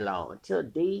that alone. Until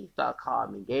D started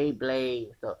calling me gay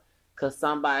blade, so, because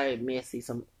somebody messy,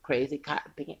 some crazy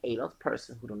cotton-picking ADOS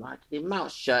person who don't know how to keep their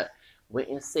mouth shut, went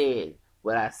and said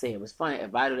what I said. It was funny.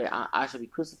 If I do that, I should be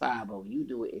crucified, but when you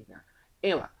do it, it's not.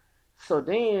 Anyway, so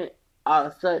then, all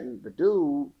of a sudden, the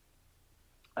dude,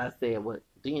 I said, what?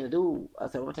 Then the dude, I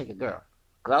said, we'll take a girl.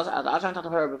 Because I was trying to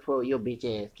talk to her before your bitch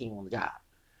ass came on the job.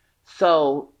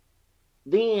 So,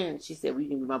 then she said, well, you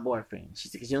can be my boyfriend. She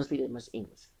said, because you don't speak that much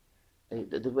English.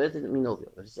 The rest didn't mean no good.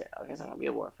 But she said, okay, so I'll be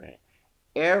your boyfriend.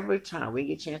 Every time we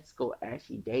get a chance to go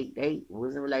actually date, we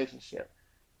was in a relationship.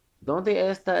 Don't they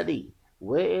ask D?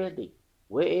 Where is D?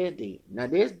 Where is D? Now,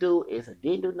 this dude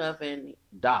didn't do nothing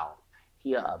dog.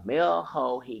 He a male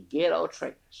hoe. He ghetto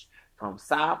trash from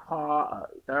South Park,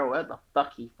 where the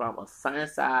fuck he from? A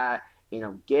Sunnyside in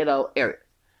a ghetto area.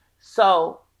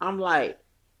 So I'm like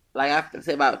I have to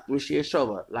say about Rashid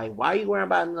Shoba, like, why are you worrying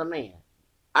about another man?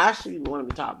 I should be want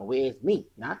to be talking, but where's me?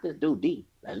 Not this dude D.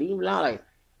 Like, leave him alone. Like,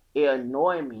 it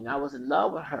annoyed me. And I was in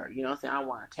love with her. You know what I'm saying? I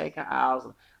want to take her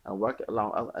out and work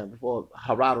along before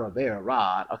Gerardo Rivera,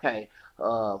 Rod, okay?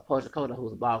 Portia Dakota,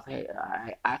 who's the boss, hey,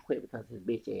 I quit because of his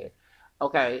bitch ass.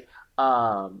 Okay,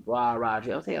 Rod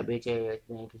Roger, I'm saying a bitch ass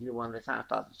thing because you wanted to try to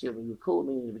start some shit when you were cool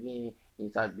with me in the beginning and you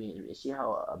started being a shit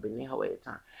hoe, a being hoe at the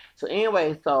time. So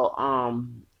anyway, so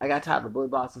I got tired of bully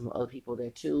boss and other people there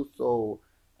too. So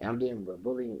and I'm dealing with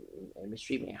bullying and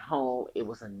mistreatment at home. It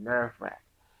was a nerve wrack.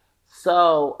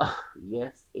 So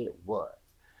yes, it was.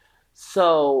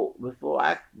 So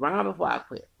right before I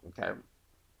quit, okay,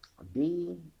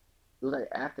 D it was like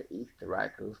after Easter,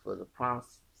 right? Cause it was for the prom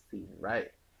season,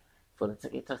 right? For the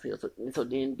tuxedo. So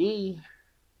then D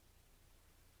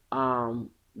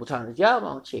was trying to job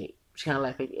on chick. She kind of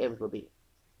like Faith Evans a little bit.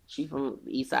 She from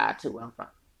the East Side too, where I'm from.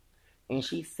 And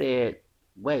she said,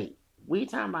 "Wait, we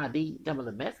talking about D? Talking about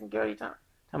the Mexican girl? You talking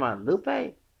about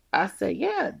Lupe?" I said,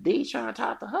 "Yeah, D trying to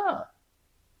talk to her.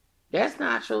 That's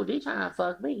not true. D trying to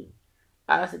fuck me."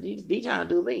 I said, D trying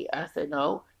to do me. I said,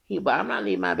 no. But I'm not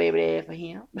leaving my baby there for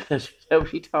him. That's what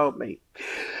she told me.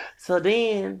 So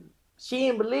then she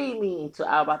didn't believe me until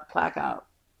I was about to clock out.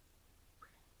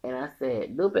 And I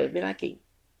said, Lupe, ven aquí.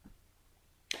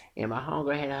 And my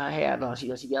homegirl had her hair on. She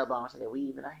yelled on. She said,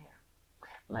 weave in her hair.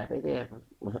 Like they did.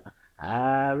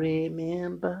 I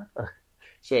remember.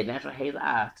 She had natural hazel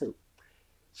eyes too.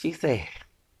 She said,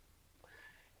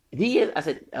 I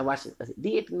said, I watched it. I said,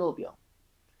 Dia tu novio.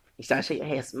 He started shaking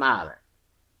her head, smiling.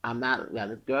 I'm not. Yeah,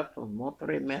 this girl from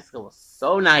Monterrey, Mexico was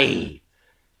so naive.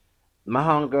 My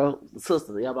homegirl,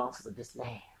 sister, the other sister, just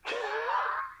laughed.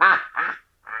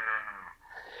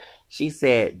 She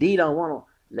said, D don't want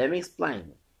to. Let me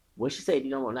explain. When she said D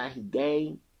don't want, not he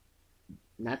gay,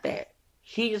 not that.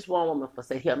 He just want a woman for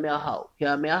say he a male hoe. He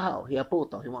a male hoe. He a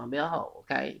puto. He want a male hoe.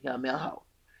 Okay, he a male hoe.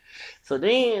 So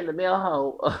then the male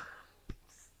hoe.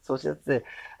 So she said,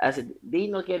 I said, D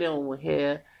no get on with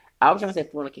her. I was trying to say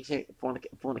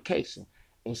fornication,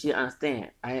 and she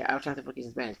understand. I was trying to say fornication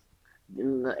in Spanish.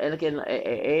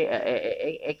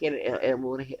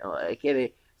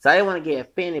 So I didn't want to get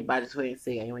offended by this way and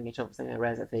say, I didn't want to get trouble saying that.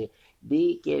 I say,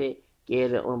 D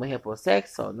quiere una mujer por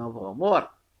sexo, no por amor.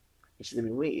 And she said,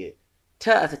 weird.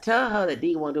 I said, tell her that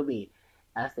D want to do me.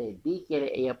 I said, D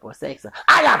quiere ella por sexo.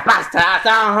 I got basta. I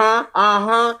said,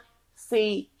 uh-huh.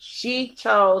 See, she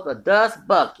chose a dust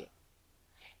bucket.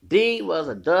 D was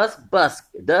a dust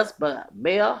bucket,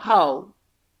 male hoe.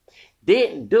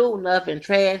 Didn't do nothing,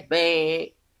 trash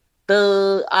bag,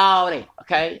 thug, all that.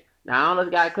 Okay. Now I don't know if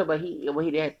the guy could, but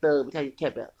he did thug because he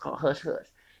kept it hush hush.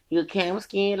 He was camel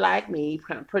skin like me,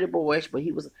 pretty boyish, but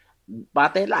he was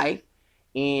about that life.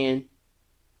 And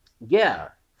yeah,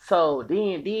 so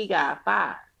then D got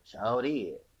fired. Sure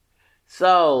did.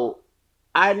 So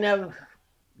I never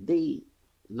D.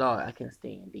 Lord, I can't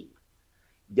stand D.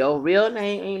 Your real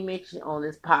name ain't mentioned on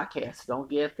this podcast. So don't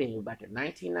get offended. Back in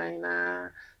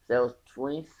 1999, that was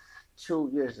 22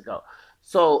 years ago.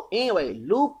 So anyway,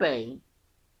 Lupe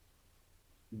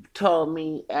told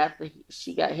me after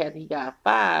he got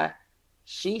fired,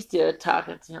 she still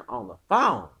talking to him on the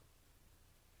phone.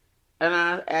 And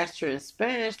I asked her in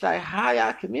Spanish, like, how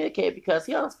y'all communicate? Because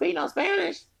he don't speak no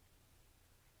Spanish.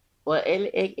 Well,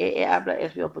 él habla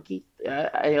español poquito.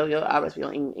 Yo hablo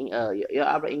español, yo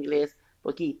hablo inglés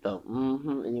poquito.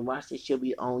 And you watch this, she'll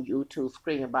be on YouTube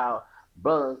screaming about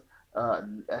brothers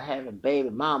having baby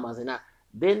mamas. And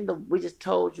we just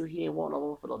told you he didn't want no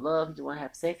one for the love. He just want to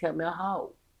have sex. Help me a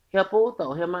hoe. Help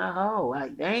puto. Help my hoe.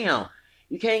 Like, damn.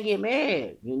 You can't get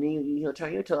mad. He'll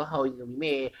turn you into a hoe. You're going to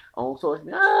be mad on social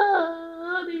media.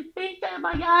 Oh, these things that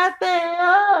my guy said.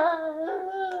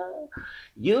 Oh.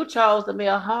 You chose to be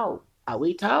a hoe.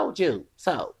 We told you.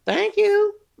 So, thank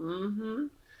you.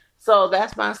 So,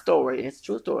 that's my story. It's a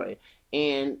true story.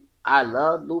 And I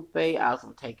love Lupe. I was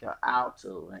going to take her out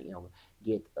to,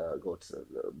 go to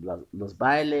Los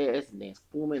Bailes and dance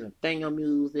booming and tango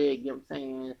music. You know what I'm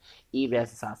saying? Even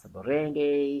as a salsa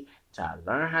merengue. Try to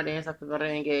learn how to dance salsa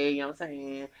merengue. You know what I'm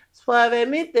saying?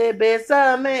 Suavemente,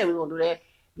 besame. We're going to do that.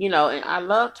 And I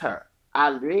loved her. I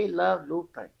really love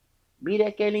Lupe.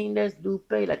 Mira que linda es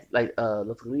Lupe, like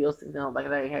los grillos, like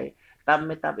hey,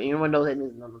 tápame, everyone knows that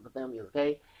means no damn music,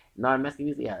 okay? No Mexican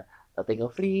music, yeah. Tengo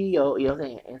frío, you know what I'm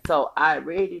saying? And so I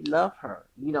really love her,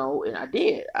 and I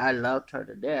did. I loved her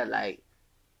to death, like,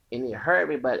 and it hurt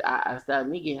me, but I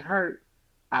started me getting hurt.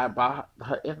 I brought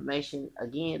her information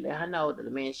again, let her know that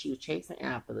the man she was chasing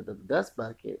after, the dust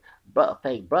bucket,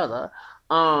 fake brother,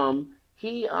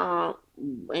 he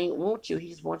ain't want you. He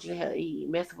just wants you to have. He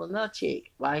messing with another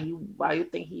chick. Why you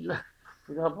think he loved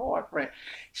her boyfriend?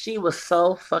 She was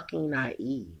so fucking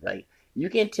naive. Like You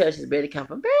can tell she's barely come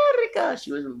from America.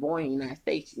 She was born in the United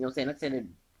States. You know what I'm saying? I'm saying that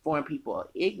foreign people are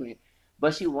ignorant,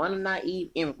 but she one of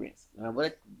naive immigrants.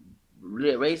 What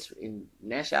race and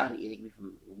nationality is? It can be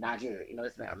from Nigeria,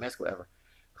 it's not Mexico, whatever.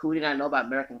 Who did not know about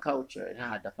American culture and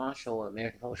how dysfunctional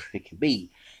American culture it can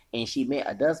be? And she met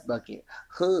a dust bucket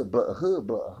hood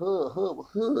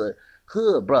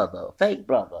brother, fake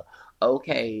brother,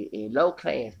 okay, and low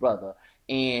class brother,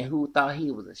 and who thought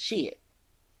he was a shit.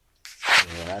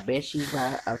 Yeah, I bet she's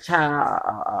not a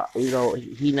child.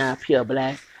 He not pure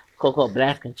black, Coco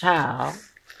black and child,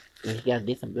 and she got to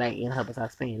get some black in her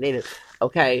besides Spain later.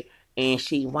 Okay, and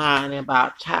she whining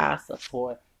about child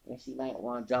support, and she might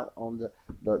want to jump on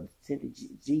the Cynthia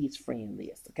G's friend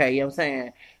list. Okay, you know what I'm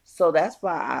saying? So that's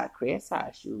why I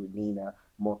criticize you, Nina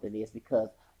Montañez, because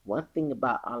one thing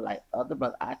about unlike other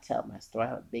brothers, I tell my story. I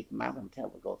have a big mouth. I'm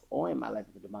telling what goes on in my life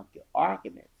to debunk your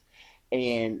arguments.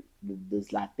 And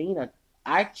this Latina,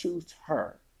 I choose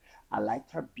her. I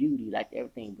liked her beauty, liked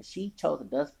everything, but she chose a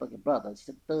dust bucket brother. She's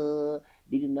a thug,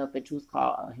 did enough to choose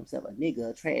call himself a nigga,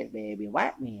 a trash baby, a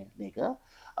white man nigga.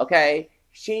 Okay,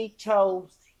 she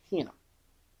chose him,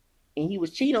 and he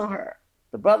was cheating on her.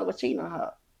 The brother was cheating on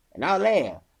her, and I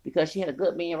laugh because she had a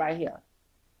good man right here.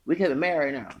 We could be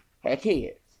married now, had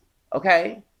kids.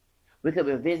 Okay, we could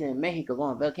be visiting Mexico,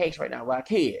 going on vacation right now with our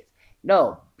kids.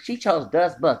 No, she chose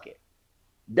dust bucket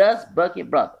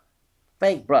brother,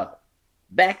 fake brother,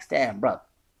 backstab brother.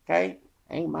 Okay,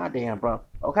 ain't my damn brother.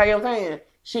 Okay, you know what I'm saying?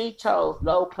 She chose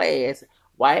low class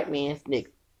white man's nigga.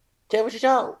 Tell me what she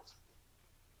chose.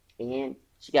 And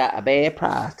she got a bad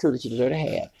prize too that she deserved to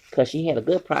have. Cause she had a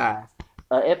good prize.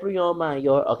 Every mind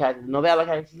your okay, the novella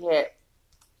okay, she had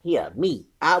here, me.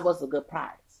 I was a good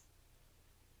prize.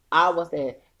 I was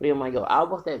that I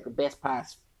was that best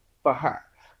prize for her.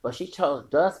 But she chose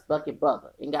Dust Bucket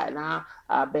Brother. And got now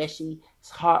I bet she's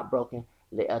heartbroken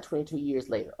 22 years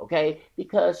later, okay?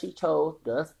 Because she chose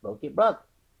Dust Bucket Brother.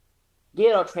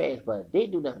 Ghetto trash, but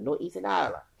didn't do nothing. No Eastern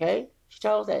Island, okay? She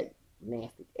chose that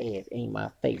nasty ass. Ain't my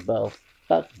fake bro.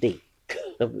 Fuck dick.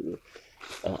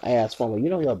 Ass former. You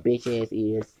know your bitch ass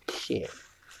is shit.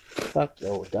 Fuck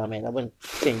your dumb ass. I wasn't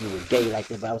saying you were gay like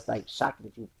this, but I was like shocked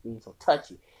that you being so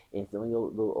touchy. And so your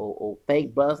little old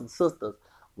fake brothers and sisters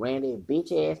ran their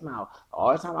bitch ass mouth.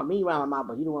 All the time I mean around my mouth,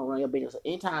 but you don't want to run your business. So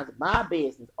anytime it's my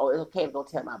business, it's okay to go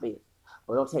tell my business.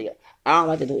 But don't tell you. I don't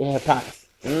like to have pockets.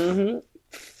 Mm-hmm.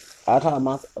 I talk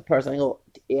about a person ain't gonna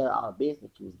tell our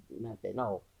business you not that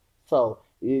no. So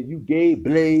if you gay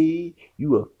blade,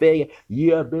 you a faggot.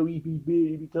 Yeah, baby, be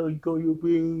big because you call your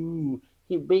boo.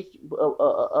 He bitch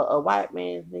a white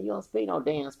man. You don't speak no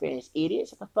damn Spanish, idiot.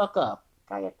 Shut the fuck up.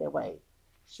 I get that way.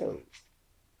 Sure.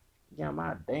 Get on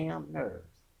my damn nerves.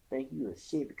 Think you a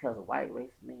shit because a white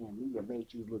race man media made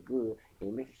you look good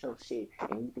and make you show shit,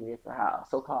 and you think that's how a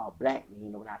so-called black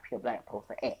man, not pure black supposed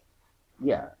to act.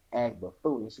 Yeah, act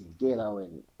buffoonish and ghetto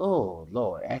and oh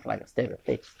lord, act like a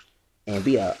stereotype and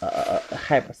be a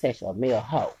hypersexual male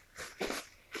hoe.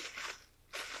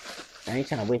 I ain't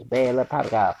trying to wish bad luck.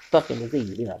 Probably got a fucking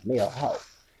disease, being a male hoe.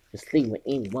 To sleep with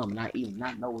any woman,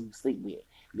 not know who you sleep with.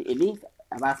 At least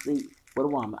if I sleep with a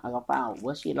woman, I gonna find out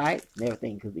what she like and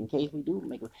everything. Cause in case we do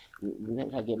make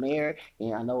her get married,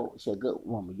 and I know she a good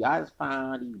woman, y'all just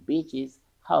find these bitches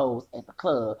hoes at the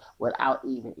club without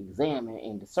even examining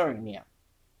and discerning them.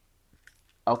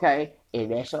 Okay?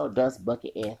 And that's your dust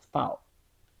bucket ass fault.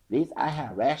 At least I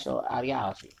have rational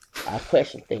ideology. I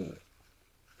question things.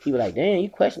 People like, damn, you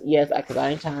question? Yes, because I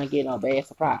ain't trying to get no bad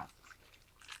surprise.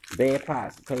 Bad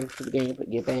prize. Play to the game,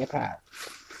 get bad prize.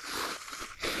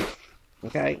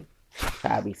 Okay? So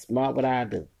I be smart what I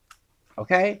do.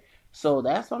 Okay? So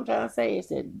that's what I'm trying to say is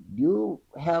that you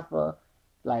have to,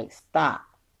 stop.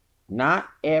 Not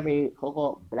every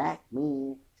quote black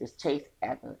man just chase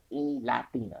after any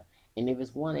Latina. And if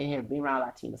it's one that has been around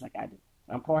Latinos like I do.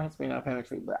 I'm part Hispanic, I'm family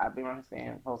tree, but I've been around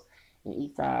Hispanic folks in the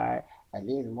East Side. I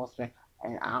live in most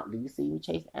and do you see me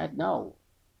chase? No.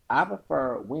 I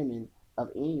prefer women of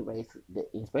any race,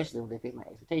 especially if they fit my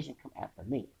expectation, come after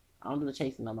me. I don't do the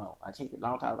chasing no more. I chased it a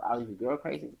long time. I was a girl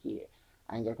crazy as a kid.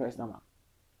 I ain't girl crazy no more.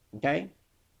 Okay?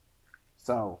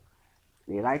 So,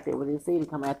 they like that when they see they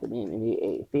come after me and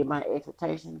it fit my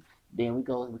expectation, then we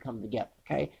come together,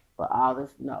 okay? But all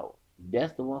this, no.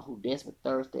 That's the one who desperate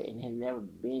thirsty and has never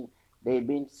been, they've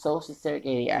been socially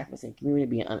segregated African in community,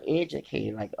 being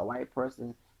uneducated, like a white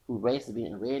person who raised to be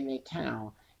in a redneck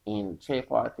town and trade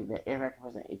for think that every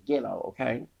African person is ghetto,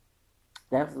 okay?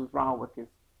 That's what's wrong with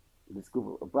this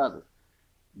group of brothers.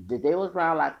 They was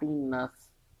around Latinas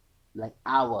like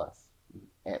I was,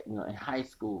 in high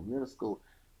school, middle school,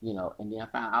 and then I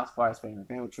found out as far as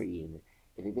family tree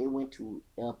And if they went to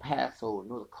El Paso,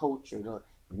 know the culture, the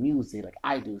music, like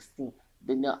I do,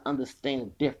 then they'll understand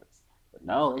the difference. But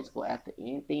no, they just go after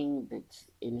anything and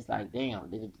it's like,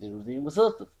 damn, they was in with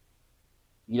sisters.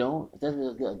 You know,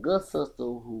 especially a good sister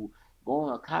who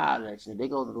going to college and they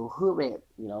go to the hood rap,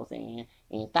 you know what I'm saying,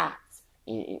 and thoughts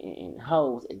and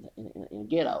hoes and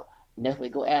ghetto. And that's what they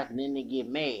go after. And then they get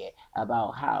mad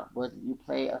about how, but you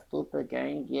play a stupid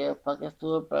game, yeah, fucking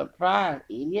stupid prize,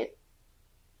 idiot.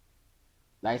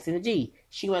 Like Cynthia G,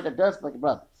 she went to Dust Bucket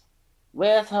Brothers.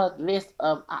 Where's her list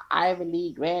of Ivy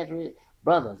League graduate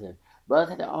brothers? And brothers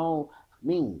had their own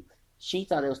means. She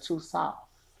thought it was too soft.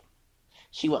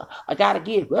 She went, I gotta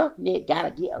get roughneck,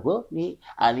 gotta get a roughneck.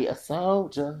 I need a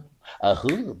soldier, a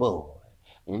hood boy.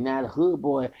 And now the hood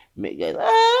boy make it,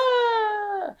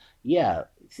 ah! Yeah,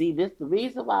 see, this the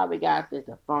reason why we got this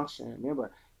to function.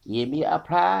 Remember, give me a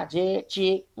project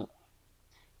chick,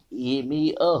 give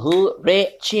me a hood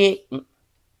rat chick.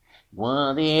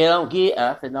 One they don't get,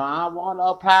 I said, no, I don't want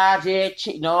no project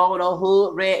chick, no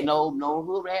hood rat, no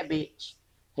hood rat bitch.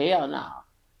 Hell no.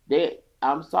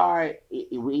 I'm sorry,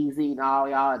 Weezy and all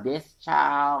y'all, this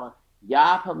child,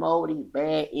 y'all promoting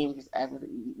bad images.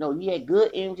 You had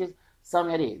good images, some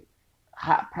of it is.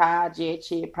 Hot project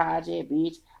chick, project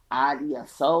bitch, I be a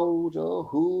soldier,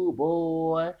 who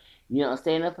boy,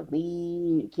 stand up for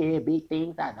me, carry big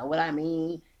things, I know what I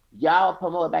mean. Y'all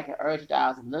promoted back in early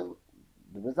 2000s. Look,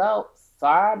 the results.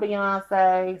 Sorry,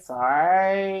 Beyonce.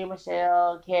 Sorry,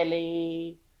 Michelle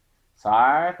Kelly.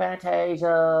 Sorry,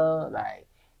 Fantasia. Like,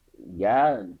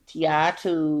 yeah, Ti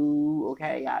too.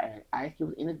 Okay, I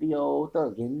was in the video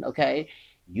thugging. Okay,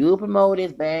 you promote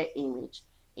this bad image,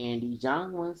 and these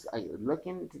young ones are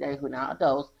looking today who are now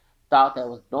adults thought that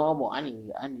was normal. I need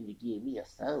to give me a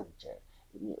soldier.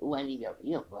 Ooh, I need a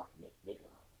roughneck nigga,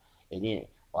 and then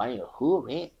I need a hood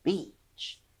red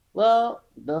bitch. Well,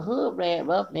 the hood red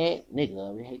roughneck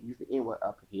nigga, we hate to use the N word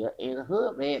up here, and the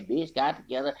hood red bitch got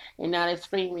together, and now they're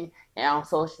screaming and on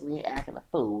social media acting a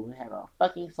fool and have a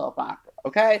fucking soap opera.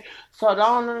 Okay, so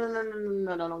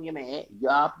don't get mad.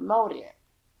 Y'all promote it,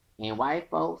 and white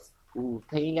folks who's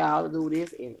paying y'all to do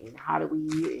this in Hollywood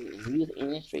and music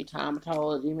industry, Tom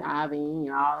Toll, Jimmy Iovine,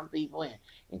 and all them people,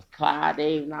 and Clyde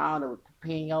Davis and all that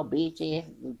paying your bitch ass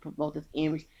to promote this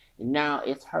image, and now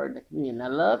it's hurting the community. And I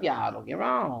love y'all, don't get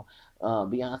wrong.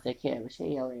 Beyonce, Kevin,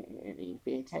 Michelle, and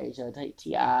Fantasia,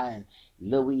 T.I., and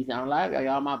Louise, I don't like y'all.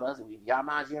 Y'all my brothers. Y'all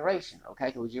my generation, okay?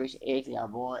 Because Generation X, y'all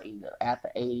born either after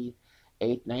 80s,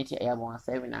 19, y'all born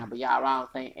 79, but y'all around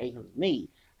the same age as me.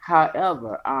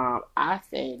 However, I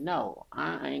said no.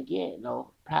 I ain't getting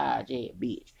no project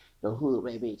bitch, the hood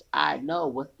rat bitch. I know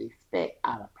what to expect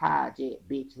out of project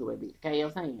bitch, hood rat bitch. Okay, you know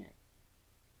what I'm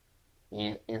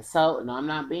saying? And so, no, I'm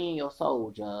not being your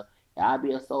soldier. I'll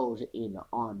be a soldier in the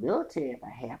armed military if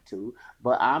I have to,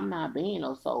 but I'm not being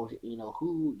no soldier in no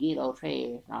hood, ghetto, trash,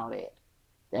 and all that.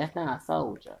 That's not a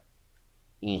soldier.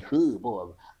 In hood, boy,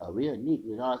 a real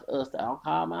nigga. And all this other stuff. I don't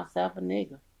call myself a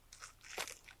nigga.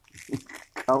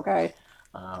 Okay,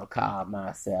 I'll call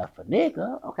myself a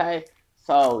nigga. Okay,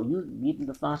 so you getting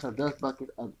the function of dust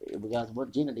buckets because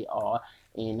what gender they are,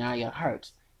 and now you're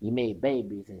hurt. You made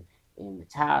babies and the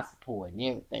child support and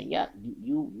everything. Yeah,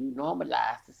 you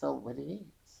normalized it, so what it is.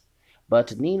 But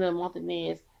to Nina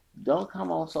Montañez, don't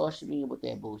come on social media with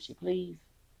that bullshit, please.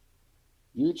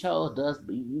 You chose Dust.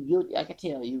 I can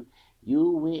tell you.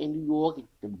 You went in New York,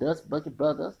 the Dust Bucket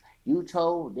Brothers. You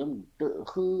chose them, the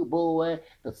hood boy,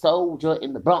 the soldier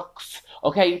in the Bronx.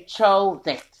 Okay, you chose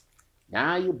that.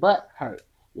 Now you butt hurt.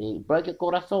 You break your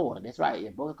corazón. That's right.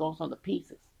 You broke your corazón to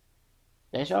pieces.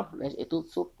 Es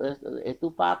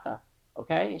tu falta.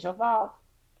 Okay, it's your fault.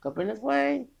 Come in this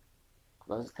way.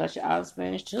 Let's cut you out in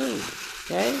Spanish too.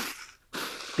 Okay,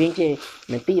 pinche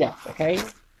mentiras. Okay,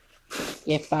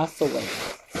 que paso,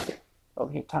 güey.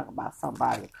 Over here talking about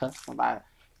somebody, cuss somebody,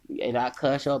 and I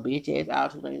cuss your bitch ass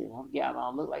out too. Yeah, I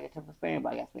don't look like a typical Spanish,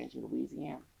 but I got Spanish in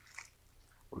Louisiana.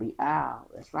 Real,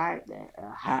 that's right. That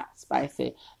hot,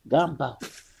 spicy gumbo.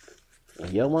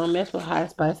 And you don't want to mess with hot,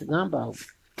 spicy gumbo.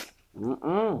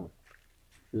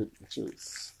 Good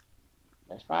juice.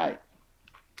 That's right.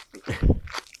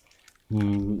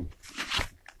 Mm.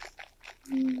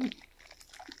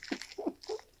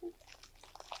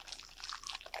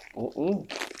 Mm-mm.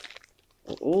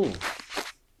 Mm-mm.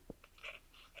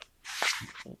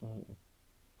 Mm-mm.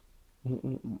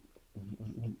 Mm-mm.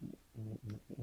 Mm-mm.